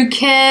 You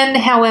can,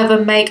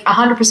 however, make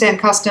 100%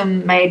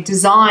 custom-made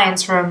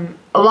designs from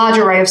a large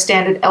array of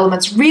standard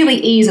elements really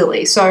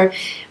easily. So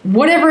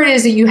whatever it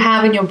is that you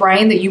have in your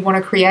brain that you want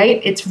to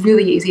create, it's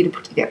really easy to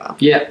put together.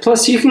 Yeah,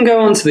 plus you can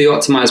go onto the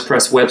Optimized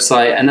Press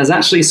website and there's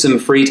actually some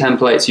free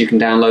templates you can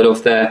download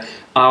off there.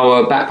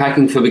 Our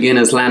Backpacking for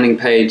Beginners landing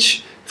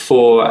page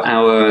for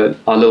our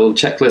little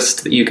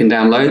checklist that you can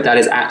download, that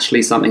is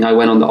actually something I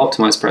went on the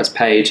Optimized Press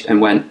page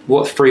and went,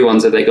 what free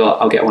ones have they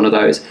got? I'll get one of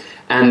those.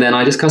 And then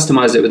I just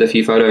customized it with a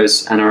few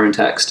photos and our own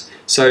text.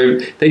 So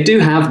they do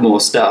have more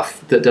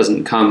stuff that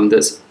doesn't come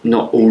that's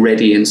not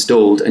already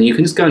installed, and you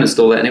can just go and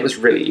install it, and it was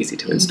really easy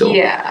to install.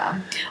 Yeah.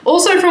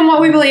 Also, from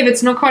what we believe,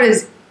 it's not quite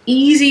as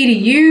easy to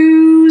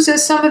use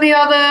as some of the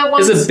other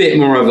ones. There's a bit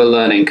more of a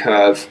learning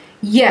curve.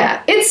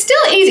 Yeah, it's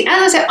still easy.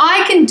 As I said,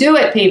 I can do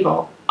it,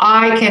 people.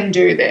 I can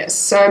do this.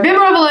 So a bit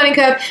more of a learning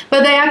curve,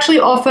 but they actually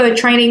offer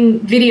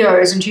training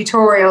videos and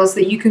tutorials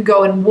that you can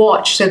go and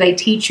watch, so they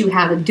teach you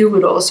how to do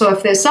it all. So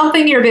if there's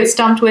something you're a bit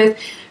stumped with,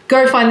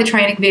 go find the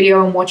training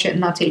video and watch it,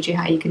 and they'll teach you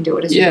how you can do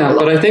it as well. Yeah,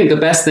 but I think the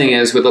best thing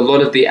is with a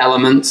lot of the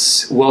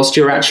elements, whilst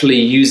you're actually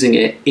using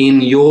it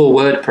in your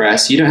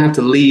WordPress, you don't have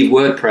to leave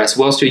WordPress.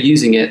 Whilst you're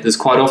using it, there's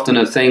quite often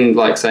a thing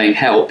like saying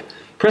help.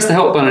 Press the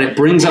help button, it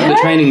brings up the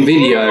training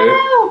video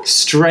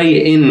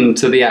straight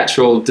into the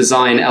actual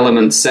design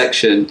elements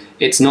section.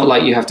 It's not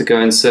like you have to go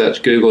and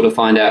search Google to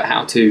find out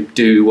how to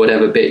do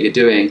whatever bit you're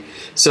doing.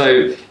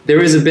 So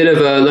there is a bit of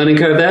a learning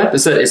curve there,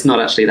 but it's not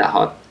actually that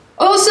hard.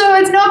 Also,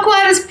 it's not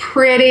quite as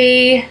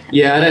pretty.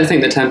 Yeah, I don't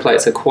think the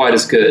templates are quite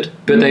as good,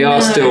 but they are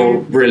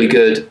still really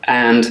good.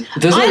 And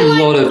there's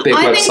a lot of big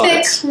websites. I think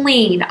they're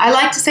clean. I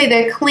like to say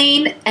they're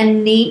clean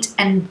and neat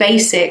and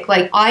basic.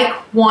 Like, I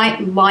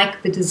quite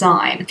like the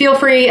design. Feel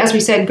free, as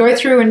we said, go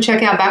through and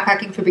check out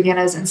Backpacking for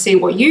Beginners and see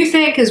what you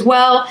think as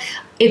well.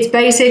 It's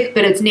basic,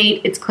 but it's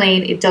neat, it's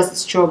clean, it does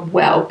its job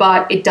well,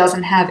 but it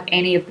doesn't have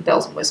any of the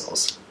bells and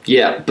whistles.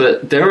 Yeah,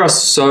 but there are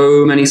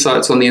so many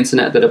sites on the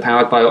internet that are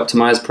powered by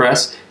Optimized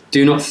Press.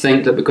 Do not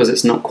think that because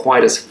it's not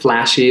quite as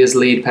flashy as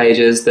Lead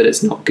Pages that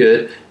it's not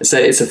good. I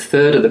say it's a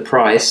third of the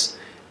price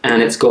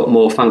and it's got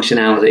more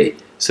functionality.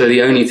 So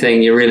the only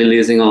thing you're really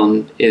losing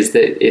on is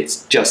that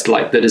it's just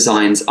like the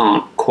designs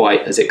aren't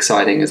quite as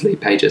exciting as Lead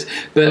Pages.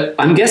 But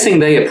I'm guessing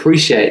they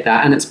appreciate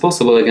that, and it's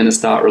possible they're going to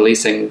start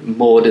releasing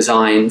more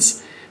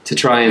designs to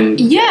try and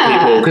get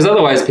people, because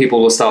otherwise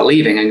people will start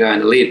leaving and going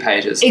to Lead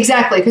Pages.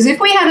 Exactly, because if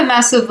we had a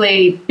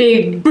massively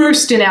big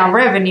boost in our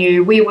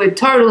revenue, we would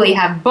totally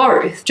have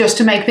both, just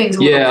to make things a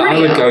little prettier. Yeah,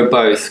 I would go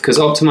both, because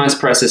Optimized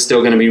Press is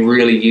still going to be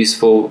really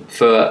useful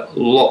for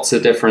lots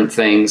of different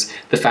things.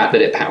 The fact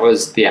that it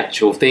powers the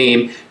actual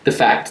theme, the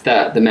fact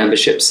that the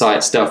membership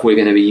site stuff, we're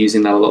going to be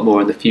using that a lot more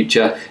in the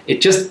future.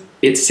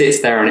 It sits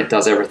there and it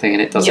does everything,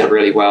 and it does it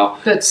really well.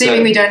 But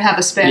seeming we don't have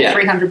a spare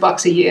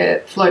 $300 a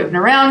year floating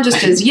around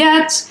just as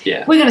yet,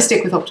 we're going to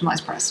stick with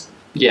Optimized Press.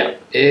 Yeah,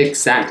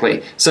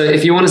 exactly. So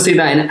if you want to see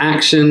that in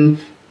action,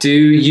 do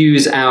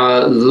use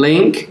our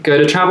link. Go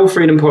to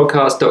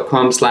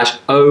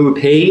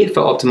travelfreedompodcast.com/OP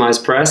for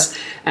Optimized Press,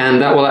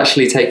 and that will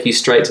actually take you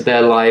straight to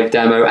their live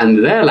demo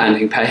and their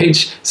landing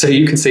page. So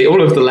you can see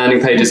all of the landing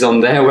pages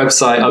on their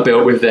website are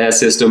built with their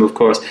system, of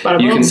course.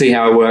 You can see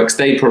how it works.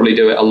 They probably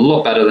do it a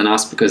lot better than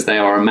us because they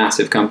are a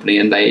massive company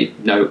and they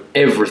know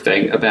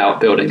everything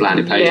about building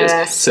landing pages.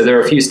 Yes. So they're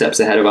a few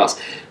steps ahead of us.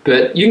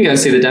 But you can go and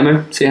see the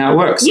demo, see how it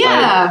works.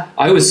 Yeah.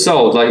 I was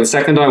sold. Like, the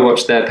second I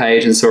watched their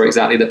page and saw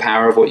exactly the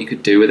power of what you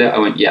could do with it, I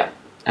went, yeah.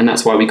 And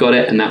that's why we got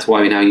it, and that's why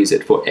we now use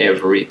it for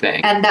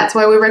everything. And that's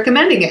why we're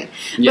recommending it.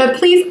 Yep. But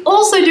please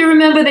also do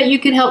remember that you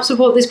can help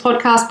support this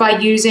podcast by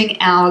using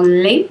our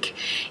link.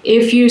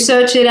 If you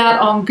search it out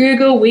on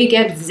Google, we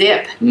get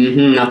zip.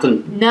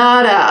 Nothing.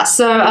 Nada.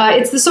 So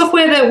it's the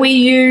software that we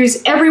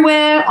use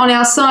everywhere on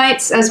our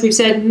sites. As we've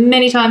said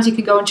many times, you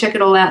can go and check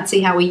it all out and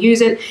see how we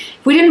use it.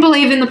 If we didn't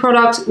believe in the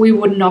product, we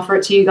wouldn't offer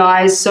it to you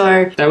guys.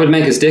 So that would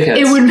make us dickheads.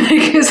 It would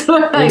make us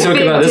look like we talk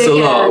big about this dickheads.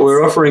 a lot.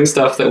 We're offering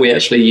stuff that we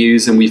actually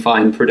use and we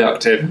find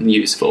productive and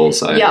useful.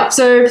 So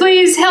so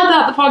please help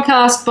out the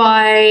podcast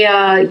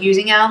by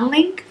using our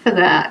link for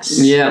that.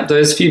 Yeah,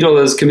 those few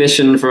dollars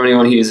commission for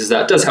anyone who uses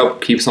that does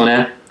help keep us on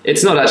air.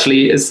 It's not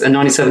actually, it's a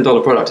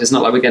 $97 product. It's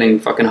not like we're getting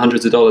fucking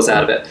hundreds of dollars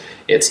out of it.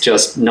 It's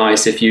just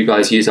nice if you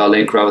guys use our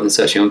link rather than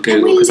searching on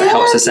Google, because it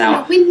helps us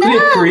out. We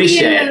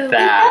appreciate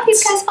that. We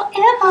love you guys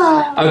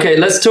forever. Okay,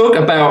 let's talk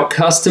about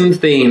custom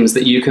themes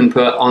that you can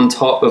put on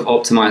top of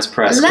Optimize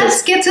Press.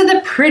 Let's get to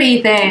the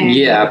pretty thing.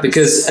 Yeah,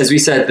 because as we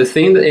said, the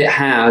theme that it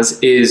has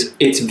is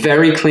it's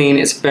very clean,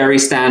 it's very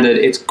standard,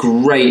 it's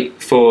great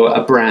for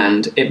a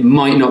brand. It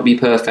might not be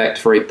perfect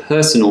for a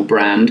personal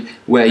brand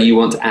where you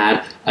want to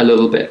add a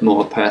little bit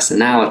more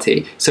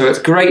personality. So it's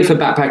great for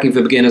backpacking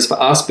for beginners for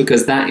us,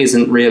 because that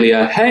isn't really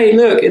a, hey,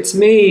 look, it's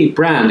me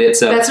brand.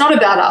 It's a, that's not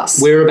about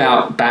us. We're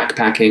about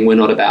backpacking. We're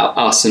not about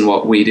us and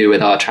what we do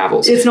with our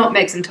travels. It's not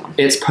Megs and Tom.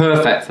 It's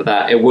perfect for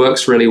that. It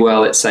works really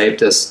well. It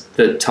saved us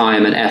the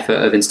time and effort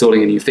of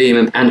installing a new theme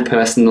and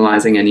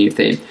personalizing a new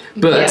theme.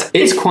 But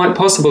it's quite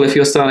possible if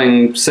you're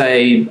starting,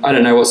 say, I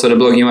don't know what sort of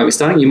blog you might be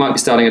starting. You might be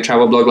starting a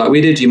travel blog like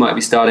we did. You might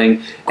be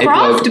starting a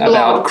blog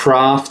about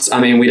crafts. I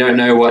mean, we don't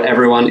know what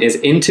everyone is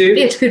into.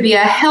 It could be a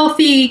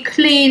healthy,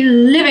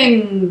 clean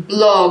living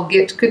blog.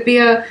 It could be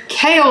a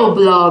kale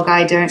blog.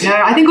 I don't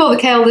know. I think all the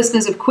kale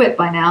listeners have quit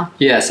by now.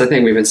 Yes, I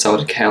think we've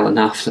insulted kale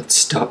enough. Let's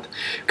stop.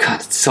 God,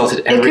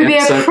 insulted every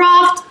episode. It could be a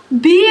craft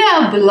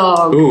beer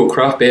blog. Ooh,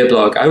 craft beer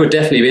blog. I would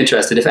definitely be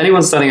interested. If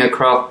anyone's starting a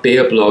craft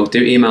beer blog,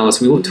 do email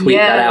us. We will tweet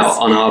that out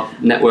on our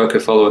network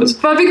of followers.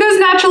 But because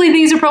naturally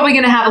these are probably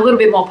going to have a little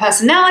bit more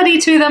personality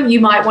to them, you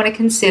might want to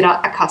consider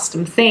a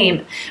custom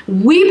theme.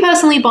 We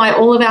personally buy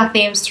all of our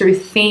themes through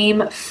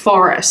Theme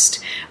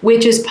Forest,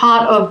 which is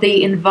part of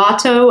the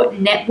Envato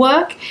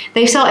network.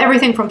 They sell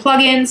everything from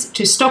plugins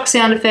to stock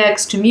sound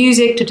effects to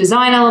music to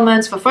design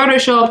elements for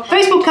Photoshop,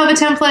 Facebook cover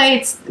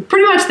templates.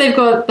 Pretty much they've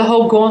got the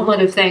whole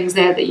gauntlet of things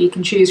there that you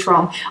can choose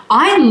from.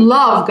 I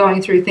love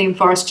going through Theme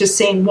Forest, just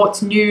seeing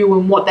what's new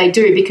and what they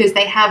do, because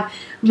they have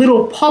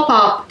little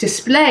pop-up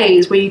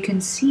displays where you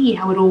can see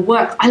how it all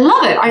works. I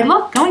love it. I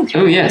love going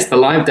through it. Oh yes, the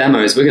live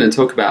demos. We're going to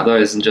talk about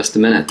those in just a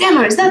minute.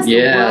 Demos, that's the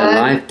word.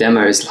 Live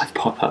demos, live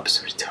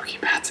pop-ups. What are you talking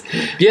about?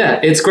 Yeah,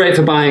 it's great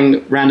for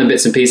buying random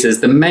bits and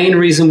pieces. The main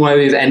reason why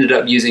we've ended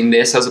up using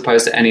this as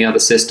opposed to any other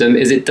system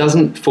is it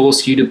doesn't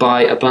force you to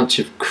buy a bunch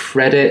of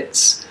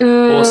credits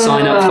or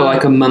sign up for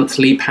like a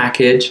monthly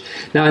package.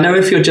 Now, I know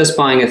if you're just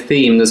buying a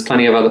theme, there's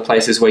plenty of other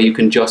places where you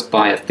can just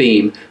buy a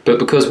theme, but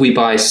because we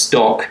buy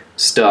stock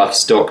stuff,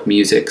 stock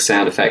music,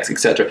 sound effects,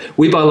 etc.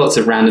 We buy lots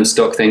of random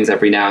stock things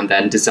every now and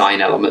then, design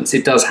elements.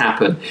 It does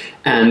happen.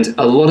 And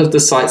a lot of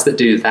the sites that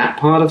do that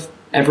part of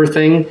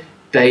everything,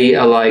 they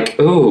are like,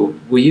 oh,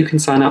 well, you can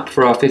sign up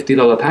for our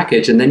 $50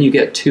 package and then you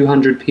get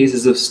 200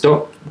 pieces of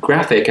stock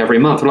graphic every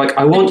month. We're like,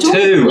 I want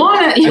two.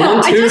 I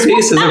want two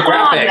pieces of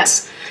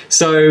graphics.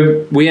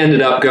 So we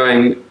ended up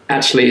going,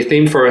 actually,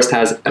 Theme Forest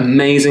has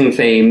amazing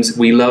themes.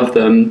 We love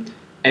them.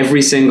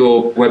 Every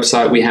single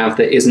website we have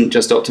that isn't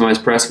just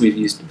Optimize Press, we've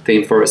used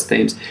Theme Forest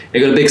themes.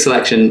 They've got a big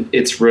selection.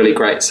 It's really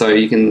great. So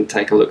you can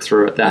take a look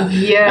through at that.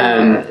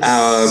 Yes.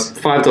 Our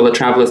 $5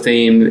 traveler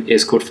theme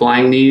is called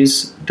Flying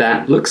News.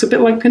 That looks a bit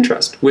like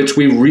Pinterest, which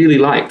we really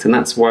liked, and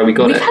that's why we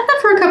got it. We've had that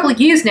for a couple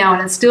of years now,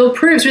 and it still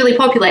proves really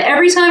popular.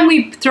 Every time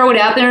we throw it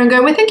out there and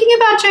go, we're thinking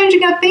about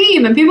changing our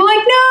theme, and people are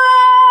like,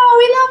 no,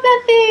 we love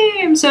that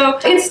theme. So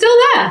it's still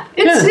there.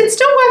 It's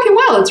still working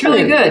well. It's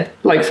really good.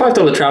 Like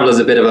 $5 Traveler's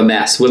a bit of a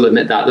mess, we'll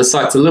admit that. The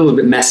site's a little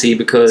bit messy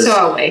because... So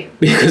are we.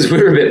 Because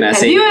we're a bit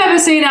messy. Have you ever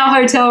seen our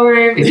hotel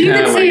room? If you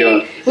can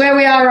see where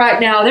we are right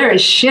now, there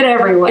is shit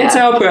everywhere. It's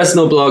our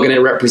personal blog and it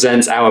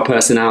represents our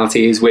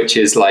personalities, which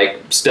is like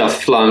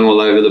stuff flung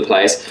all over the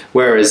place.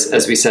 Whereas,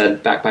 as we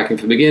said, Backpacking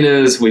for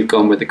Beginners, we've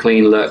gone with the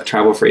clean look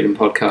Travel Freedom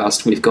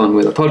podcast. We've gone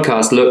with a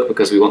podcast look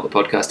because we want the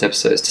podcast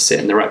episodes to sit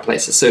in the right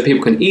places so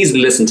people can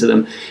easily listen to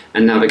them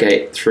and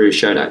navigate through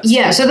show notes.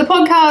 Yeah, so the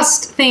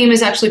podcast theme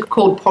is actually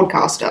called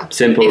Podcaster.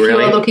 Simple, if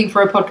really. If you're looking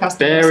for a podcast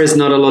theme. There is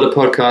not a lot of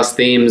podcast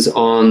themes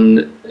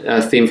on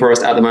Theme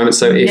Forest at the moment,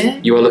 so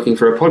if you are looking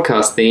for a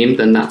podcast theme,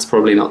 then that's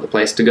probably not the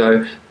place to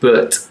go.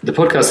 But the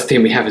podcast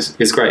theme we have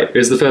is great. It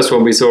was the first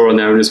one we saw on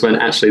there and just went,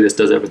 actually, this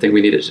does everything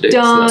we needed to do. So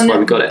that's why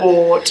we got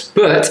it.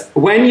 But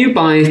when you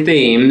buy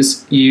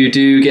themes, you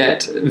do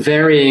get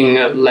varying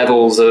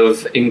levels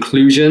of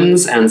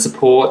inclusions and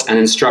support and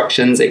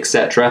instructions,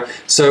 etc.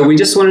 So we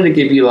just wanted to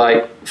give you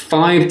like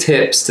 5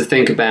 tips to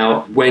think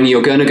about when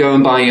you're going to go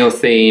and buy your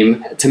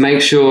theme to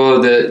make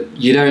sure that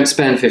you don't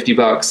spend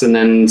 $50 and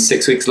then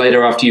 6 weeks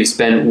later after you've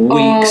spent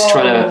weeks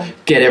trying to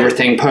get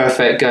everything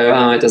perfect, go,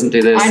 oh, it doesn't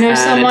do this. I know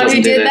someone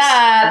who did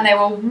that and they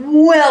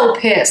were well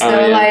pissed. They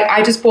were like,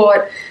 I just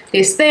bought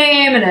this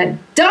theme and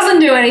it doesn't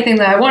do anything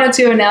that I wanted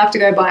to and now I have to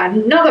go buy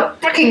another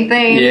fucking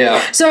theme.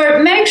 Yeah.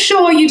 So make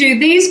sure you do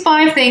these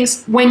 5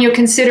 things when you're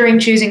considering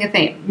choosing a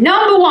theme.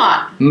 Number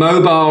 1.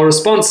 Mobile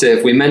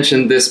responsive. We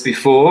mentioned this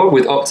before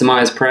with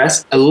Optimize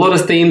Press. A lot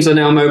of themes are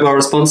now mobile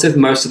responsive.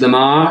 Most of them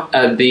are.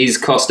 These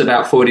cost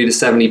about $40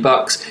 to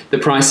 $70. The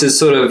price is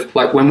sort of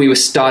like when we were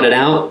started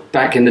out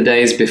back in the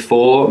days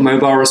before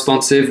mobile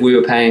responsive, we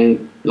were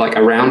paying like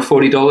around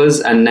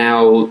 $40, and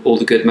now all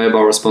the good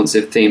mobile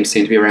responsive themes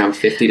seem to be around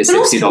 $50 to But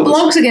 $60. also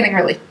blogs are getting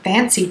really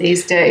fancy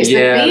these days.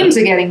 Yeah. The themes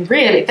are getting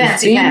really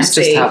fancy. Themes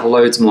just have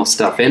loads more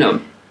stuff in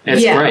them.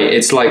 It's great.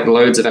 It's like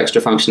loads of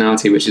extra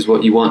functionality, which is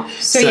what you want.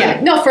 So yeah,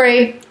 not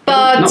free,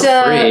 but not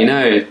free.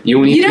 No,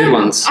 you need good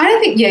ones. I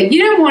don't think. Yeah,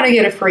 you don't want to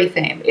get a free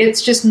theme.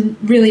 It's just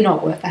really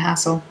not worth the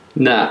hassle.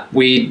 Nah,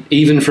 we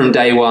even from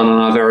day one on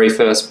our very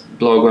first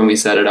blog when we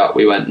set it up,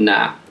 we went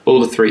nah. All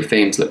the 3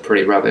 themes look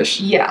pretty rubbish.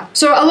 Yeah.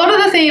 So a lot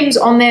of the themes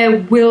on there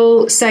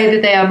will say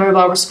that they are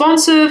mobile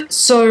responsive,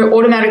 so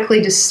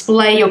automatically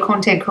display your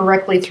content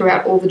correctly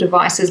throughout all the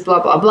devices, blah,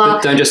 blah, blah.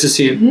 But don't just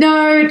assume.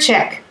 No,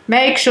 check.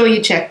 Make sure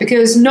you check,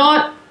 because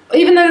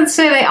even though they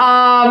say they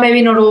are,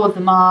 maybe not all of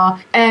them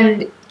are,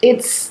 and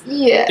it's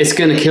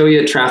going to kill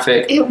your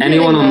traffic. Really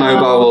Anyone on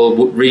mobile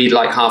will read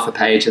like half a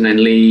page and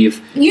then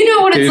leave. You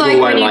know what Google it's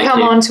like when you won't come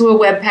like you. onto a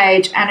web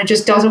page and it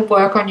just doesn't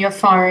work on your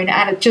phone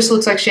and it just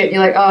looks like shit.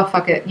 You're like, oh,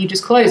 fuck it. You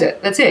just close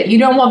it. That's it. You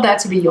don't want that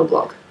to be your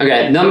blog.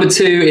 Okay, number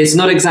 2 is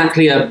not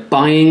exactly a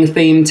buying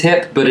theme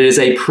tip, but it is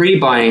a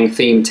pre-buying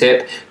theme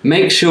tip.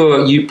 Make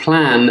sure you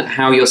plan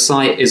how your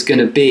site is going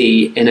to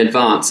be in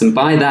advance. And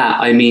by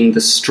that, I mean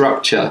the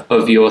structure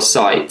of your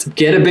site.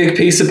 Get a big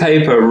piece of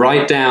paper,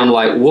 write down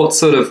like what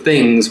sort of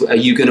things are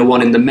you going to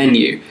want in the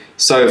menu.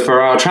 So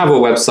for our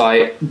travel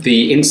website,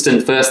 the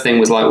instant first thing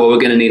was like, well, we're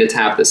going to need a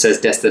tab that says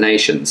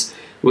destinations.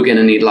 We're going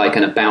to need like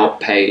an about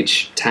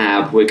page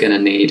tab. We're going to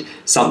need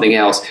something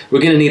else.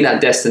 We're going to need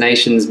that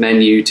destinations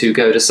menu to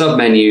go to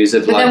submenus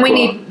of but like. But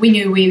then we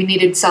knew we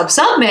needed sub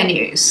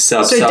menus.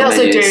 So does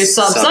it do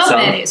sub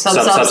menus?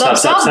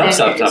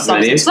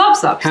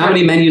 How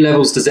many menu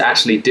levels does it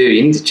actually do?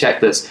 You need to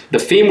check this. The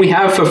theme we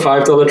have for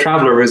 $5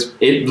 Traveler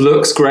it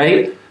looks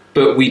great,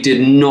 but we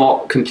did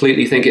not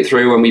completely think it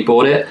through when we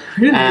bought it.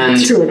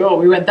 And true at all.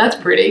 We went, that's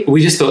pretty.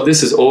 We just thought,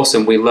 this is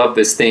awesome. We love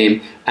this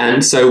theme.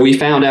 And so we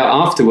found out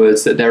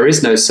afterwards that there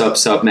is no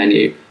sub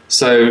menu.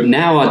 So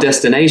now our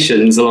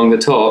destinations along the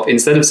top,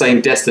 instead of saying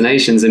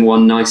destinations in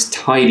one nice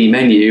tidy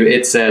menu,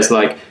 it says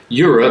like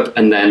Europe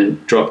and then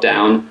drop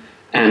down,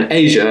 and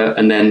Asia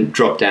and then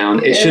drop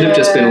down. It should have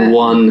just been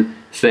one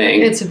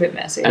thing. It's a bit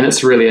messy. And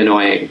it's really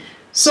annoying.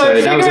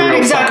 So that was figure a out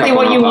real exactly fuck up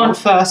what on you our want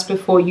part. first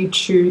before you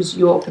choose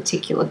your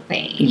particular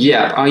theme.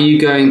 Yeah. Are you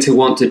going to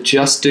want to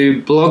just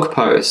do blog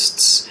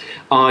posts?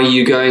 Are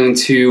you going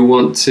to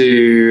want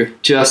to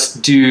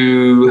just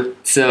do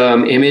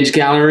some image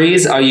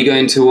galleries? Are you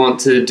going to want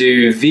to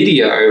do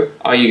video?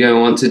 Are you going to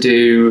want to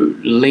do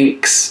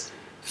links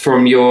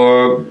from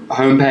your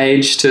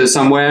homepage to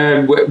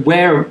somewhere?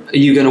 Where are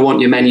you going to want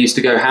your menus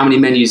to go? How many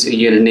menus are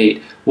you going to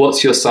need?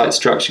 What's your site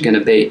structure going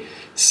to be?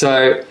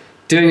 So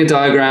doing a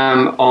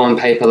diagram on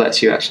paper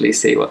lets you actually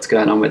see what's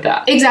going on with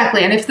that.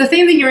 Exactly. And if the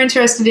theme that you're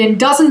interested in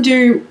doesn't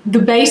do the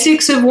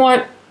basics of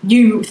what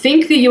you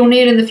think that you'll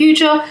need in the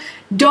future,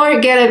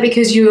 don't get it,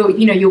 because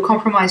you'll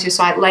compromise your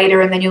site later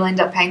and then you'll end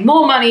up paying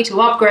more money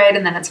to upgrade,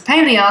 and then it's a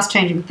pain in the ass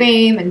changing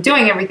theme and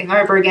doing everything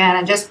over again,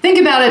 and just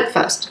think about it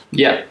first.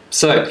 Yeah.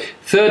 So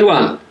third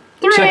one.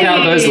 3. Check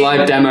out those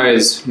live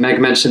demos. Meg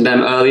mentioned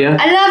them earlier.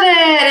 I love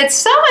it. It's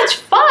so much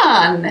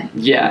fun.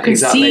 Yeah, You can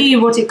exactly. see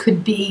what it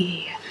could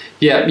be.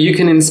 Yeah, you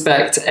can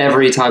inspect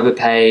every type of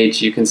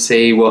page. You can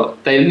see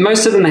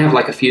most of them, they have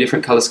like a few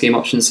different color scheme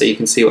options, so you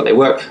can see what they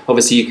work.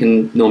 Obviously, you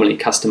can normally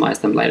customize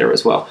them later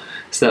as well,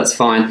 so that's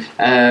fine.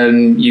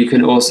 You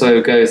can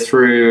also go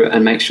through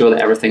and make sure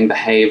that everything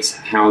behaves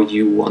how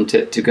you want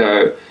it to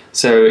go.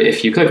 So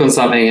if you click on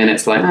something and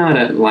it's like, I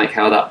don't like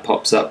how that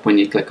pops up when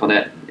you click on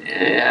it,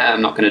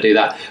 I'm not going to do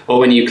that. Or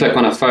when you click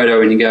on a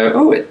photo and you go,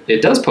 oh,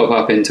 it does pop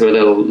up into a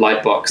little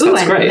light box.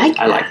 That's great.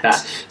 I like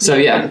that. So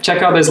yeah,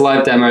 check out those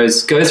live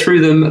demos. Go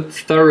through them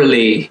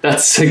thoroughly. I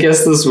guess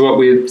this is what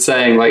we're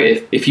saying.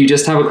 Like if you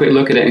just have a quick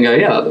look at it and go,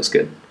 yeah, that looks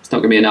good. It's not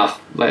going to be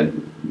enough. Like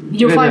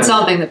You'll find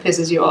something that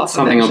pisses you off.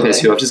 Something will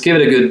piss you off. Just give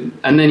it a good,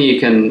 and then you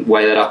can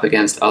weigh that up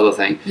against other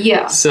things.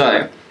 Yeah.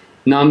 So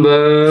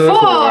number 4,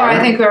 I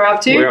think we're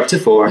up to. We're up to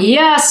 4.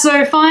 Yeah,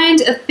 so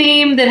find a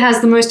theme that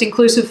has the most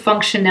inclusive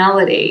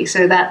functionality,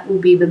 so that will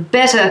be the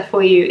better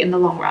for you in the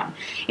long run.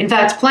 In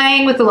fact,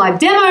 playing with the live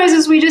demos,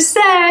 as we just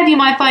said, you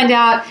might find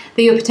out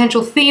that your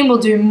potential theme will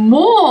do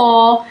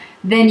more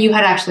than you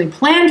had actually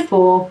planned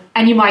for,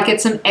 and you might get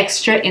some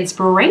extra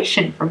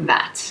inspiration from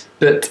that.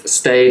 But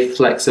stay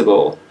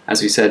flexible.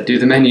 As we said, do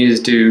the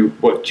menus do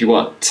what you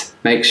want?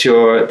 Make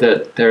sure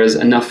that there is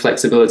enough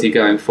flexibility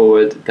going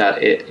forward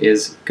that it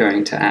is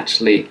going to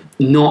actually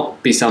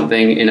not be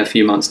something in a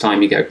few months'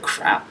 time you go,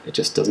 crap, it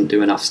just doesn't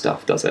do enough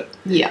stuff, does it?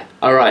 Yeah.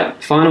 All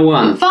right, final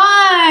one.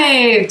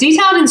 5,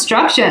 detailed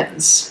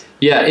instructions.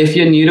 Yeah, if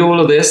you're new to all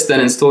of this, then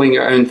installing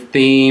your own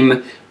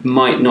theme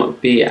might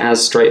not be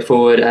as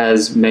straightforward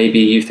as maybe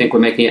you think we're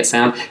making it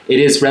sound. It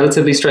is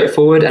relatively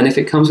straightforward, and if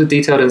it comes with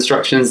detailed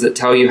instructions that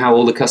tell you how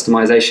all the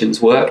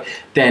customizations work,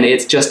 then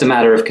it's just a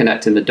matter of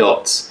connecting the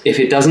dots. If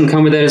it doesn't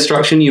come with that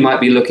instruction, you might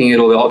be looking at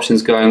all the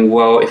options going,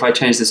 well, if I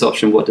change this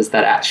option, what does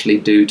that actually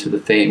do to the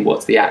theme?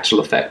 What's the actual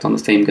effect on the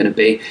theme going to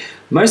be?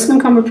 Most of them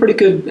come with pretty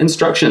good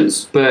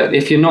instructions, but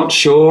if you're not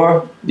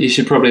sure, you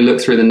should probably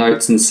look through the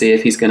notes and see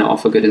if he's going to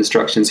offer good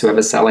instructions,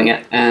 whoever's selling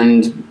it.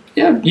 And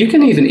yeah, you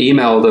can even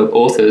email the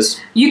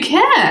authors. You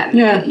can.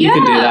 Yeah, you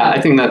can do that.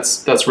 I think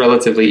that's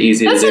relatively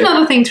easy to do. That's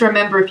another thing to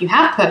remember if you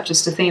have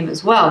purchased a theme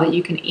as well, that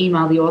you can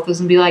email the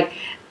authors and be like,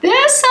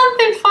 there's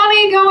something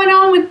funny going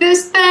on with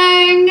this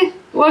thing.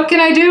 What can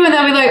I do? And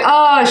they'll be like,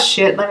 oh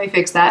shit, let me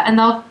fix that. And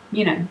they'll,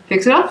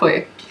 fix it up for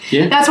you.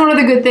 Yeah. That's one of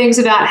the good things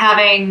about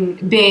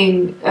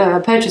being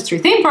purchased through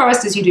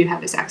ThemeForest is you do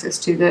have this access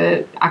to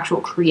the actual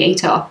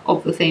creator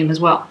of the theme as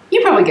well.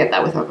 You probably get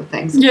that with other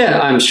things. Yeah,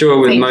 I'm sure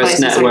with Theme most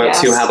places, I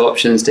networks you'll guess. have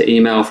options to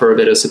email for a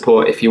bit of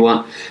support if you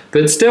want.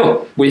 But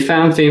still, we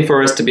found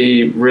ThemeForest to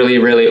be really,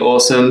 really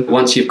awesome.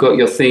 Once you've got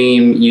your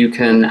theme, you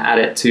can add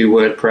it to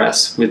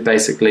WordPress with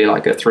basically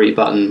like a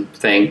 3-button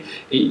thing.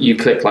 You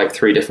click like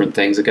 3 different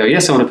things and go,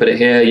 yes, I want to put it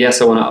here.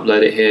 Yes, I want to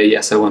upload it here.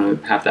 Yes, I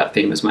want to have that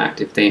theme as my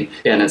active theme.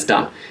 Yeah, and it's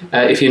done.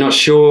 If you're not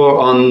sure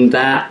on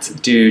that,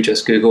 do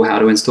just Google how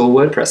to install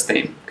WordPress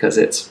theme, because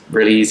it's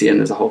really easy and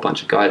there's a whole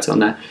bunch of guides on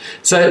there.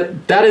 So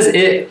that is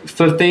it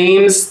for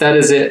themes. That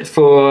is it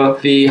for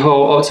the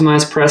whole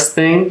Optimize Press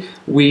thing.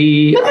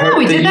 We Look at hope that,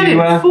 we did that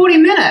in 40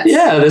 minutes.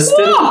 yeah, this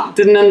Whoa.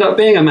 didn't end up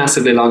being a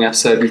massively long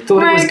episode. We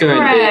thought it was going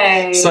to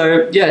Great. be.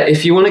 So yeah,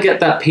 if you want to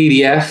get that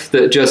PDF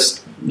that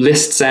just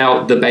lists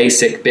out the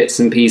basic bits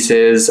and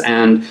pieces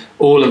and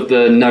all of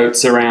the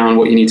notes around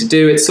what you need to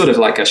do, it's sort of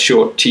like a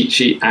short cheat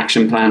sheet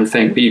action plan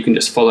thing, but you can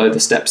just follow the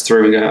steps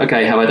through and go,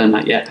 okay, have I done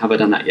that yet? Have I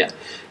done that yet?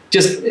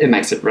 It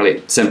makes it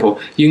really simple.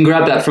 You can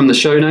grab that from the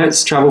show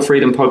notes,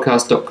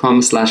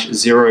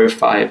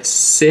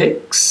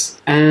 travelfreedompodcast.com/056.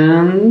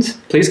 And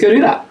please go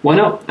do that. Why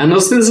not? And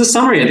also there's a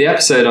summary of the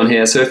episode on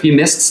here. So if you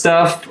missed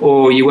stuff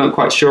or you weren't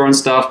quite sure on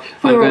stuff,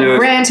 If we were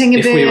ranting a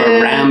if we were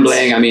bit.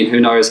 rambling, who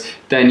knows,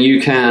 then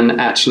you can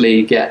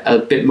actually get a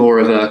bit more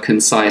of a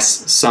concise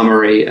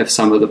summary of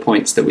some of the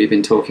points that we've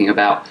been talking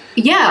about.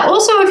 Yeah,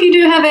 also if you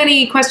do have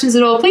any questions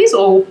at all, please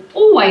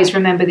always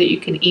remember that you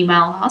can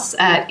email us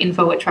at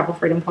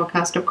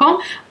info@travelfreedompodcast.com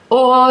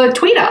or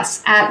tweet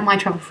us at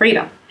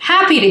mytravelfreedom.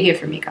 Happy to hear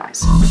from you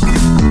guys.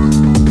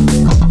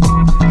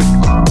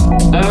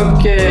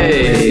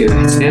 Okay,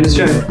 that's the end of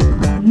the show.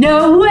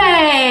 No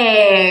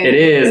way! It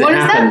is, What it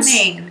does happens. that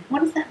mean?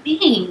 What does that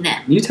mean?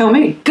 You tell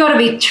me. Gotta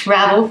be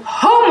travel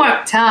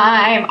homework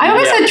time. I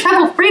always Yeah. said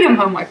travel freedom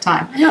homework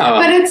time. No,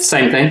 But it's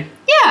same thing.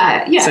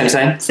 Yeah. Same.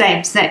 Same.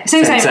 Same.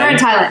 We're in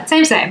Thailand.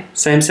 Same.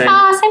 Same. Same.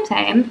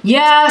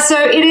 Yeah, so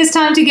it is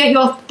time to get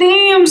your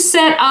theme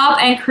set up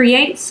and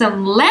create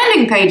some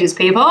landing pages,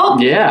 people.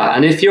 Yeah,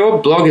 and if your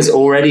blog is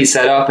already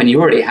set up and you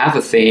already have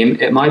a theme,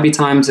 it might be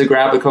time to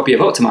grab a copy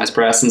of Optimize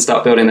Press and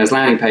start building those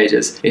landing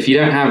pages. If you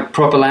don't have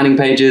proper landing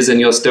pages and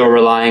you're still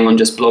relying on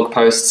just blog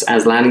posts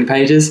as landing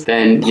pages,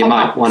 then you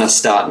might want to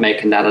start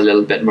making that a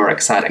little bit more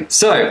exciting.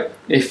 So,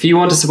 if you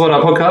want to support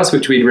our podcast,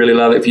 which we'd really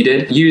love if you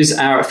did, use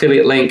our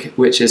affiliate link,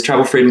 which is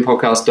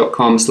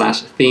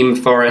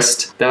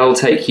travelfreedompodcast.com/themeforest. That'll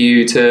take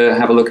you to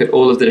have a look at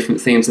all of the different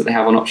themes that they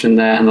have on option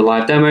there and the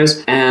live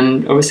demos.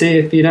 And obviously,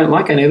 if you don't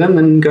like any of them,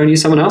 then go and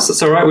use someone else.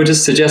 That's all right. We're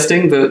just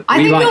suggesting that I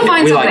think we like you'll it.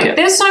 find We something. like it.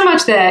 There's so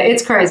much there.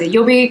 It's crazy.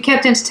 You'll be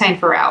kept entertained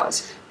for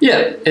hours.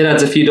 Yeah, it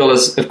adds a few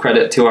dollars of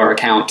credit to our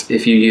account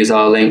if you use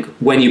our link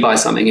when you buy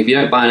something. If you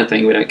don't buy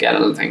anything, we don't get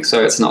anything.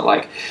 So it's not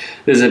like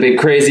there's a big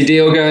crazy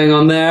deal going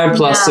on there.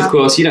 Plus, No. of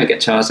course, you don't get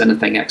charged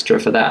anything extra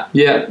for that.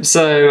 Yeah,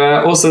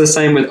 so also the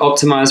same with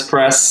Optimize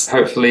Press.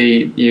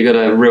 Hopefully you got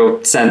a real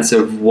sense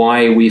of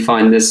why we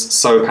find this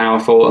so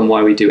powerful and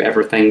why we do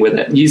everything with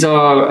it. Use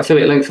our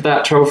affiliate link for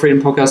that,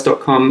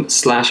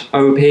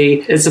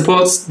 travelfreedompodcast.com/OP. It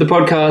supports the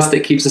podcast.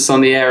 It keeps us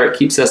on the air. It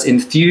keeps us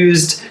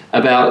enthused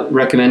about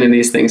recommending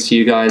these things to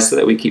you guys so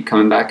that we keep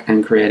coming back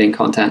and creating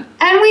content.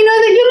 And we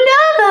know that you love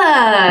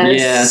us.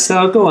 Yeah,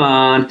 so go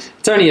on.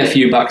 It's only a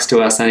few bucks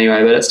to us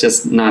anyway, but it's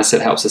just nice. It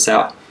helps us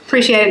out.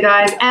 Appreciate it,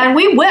 guys. And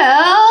we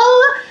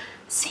will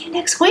see you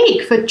next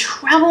week for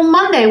Travel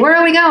Monday. Where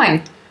are we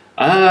going?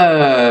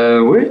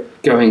 We're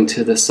going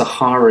to the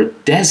Sahara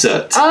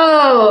Desert.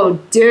 Oh,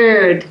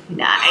 dude.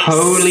 Nice.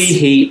 Holy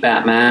heat,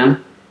 Batman.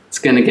 It's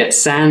going to get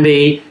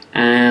sandy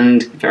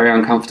and very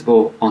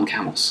uncomfortable on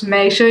camels.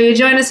 Make sure you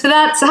join us for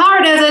that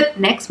Sahara Desert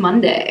next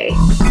Monday.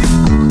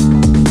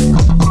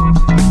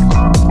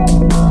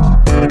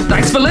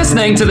 Thanks for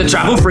listening to the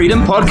Travel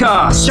Freedom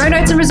Podcast. Show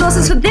notes and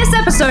resources for this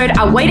episode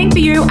are waiting for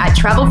you at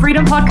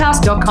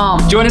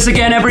travelfreedompodcast.com. Join us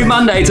again every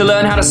Monday to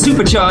learn how to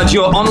supercharge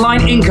your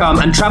online income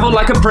and travel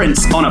like a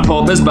prince on a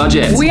pauper's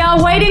budget. We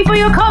are waiting for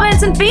your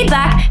comments and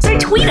feedback, so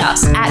tweet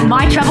us at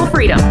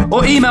mytravelfreedom.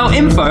 Or email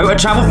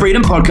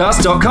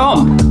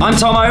info@travelfreedompodcast.com. I'm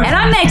Tomo. And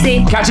I'm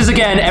Megzy. Catch us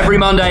again every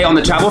Monday on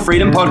the Travel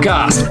Freedom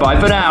Podcast. Bye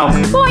for now.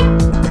 Bye.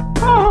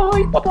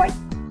 Bye. Bye.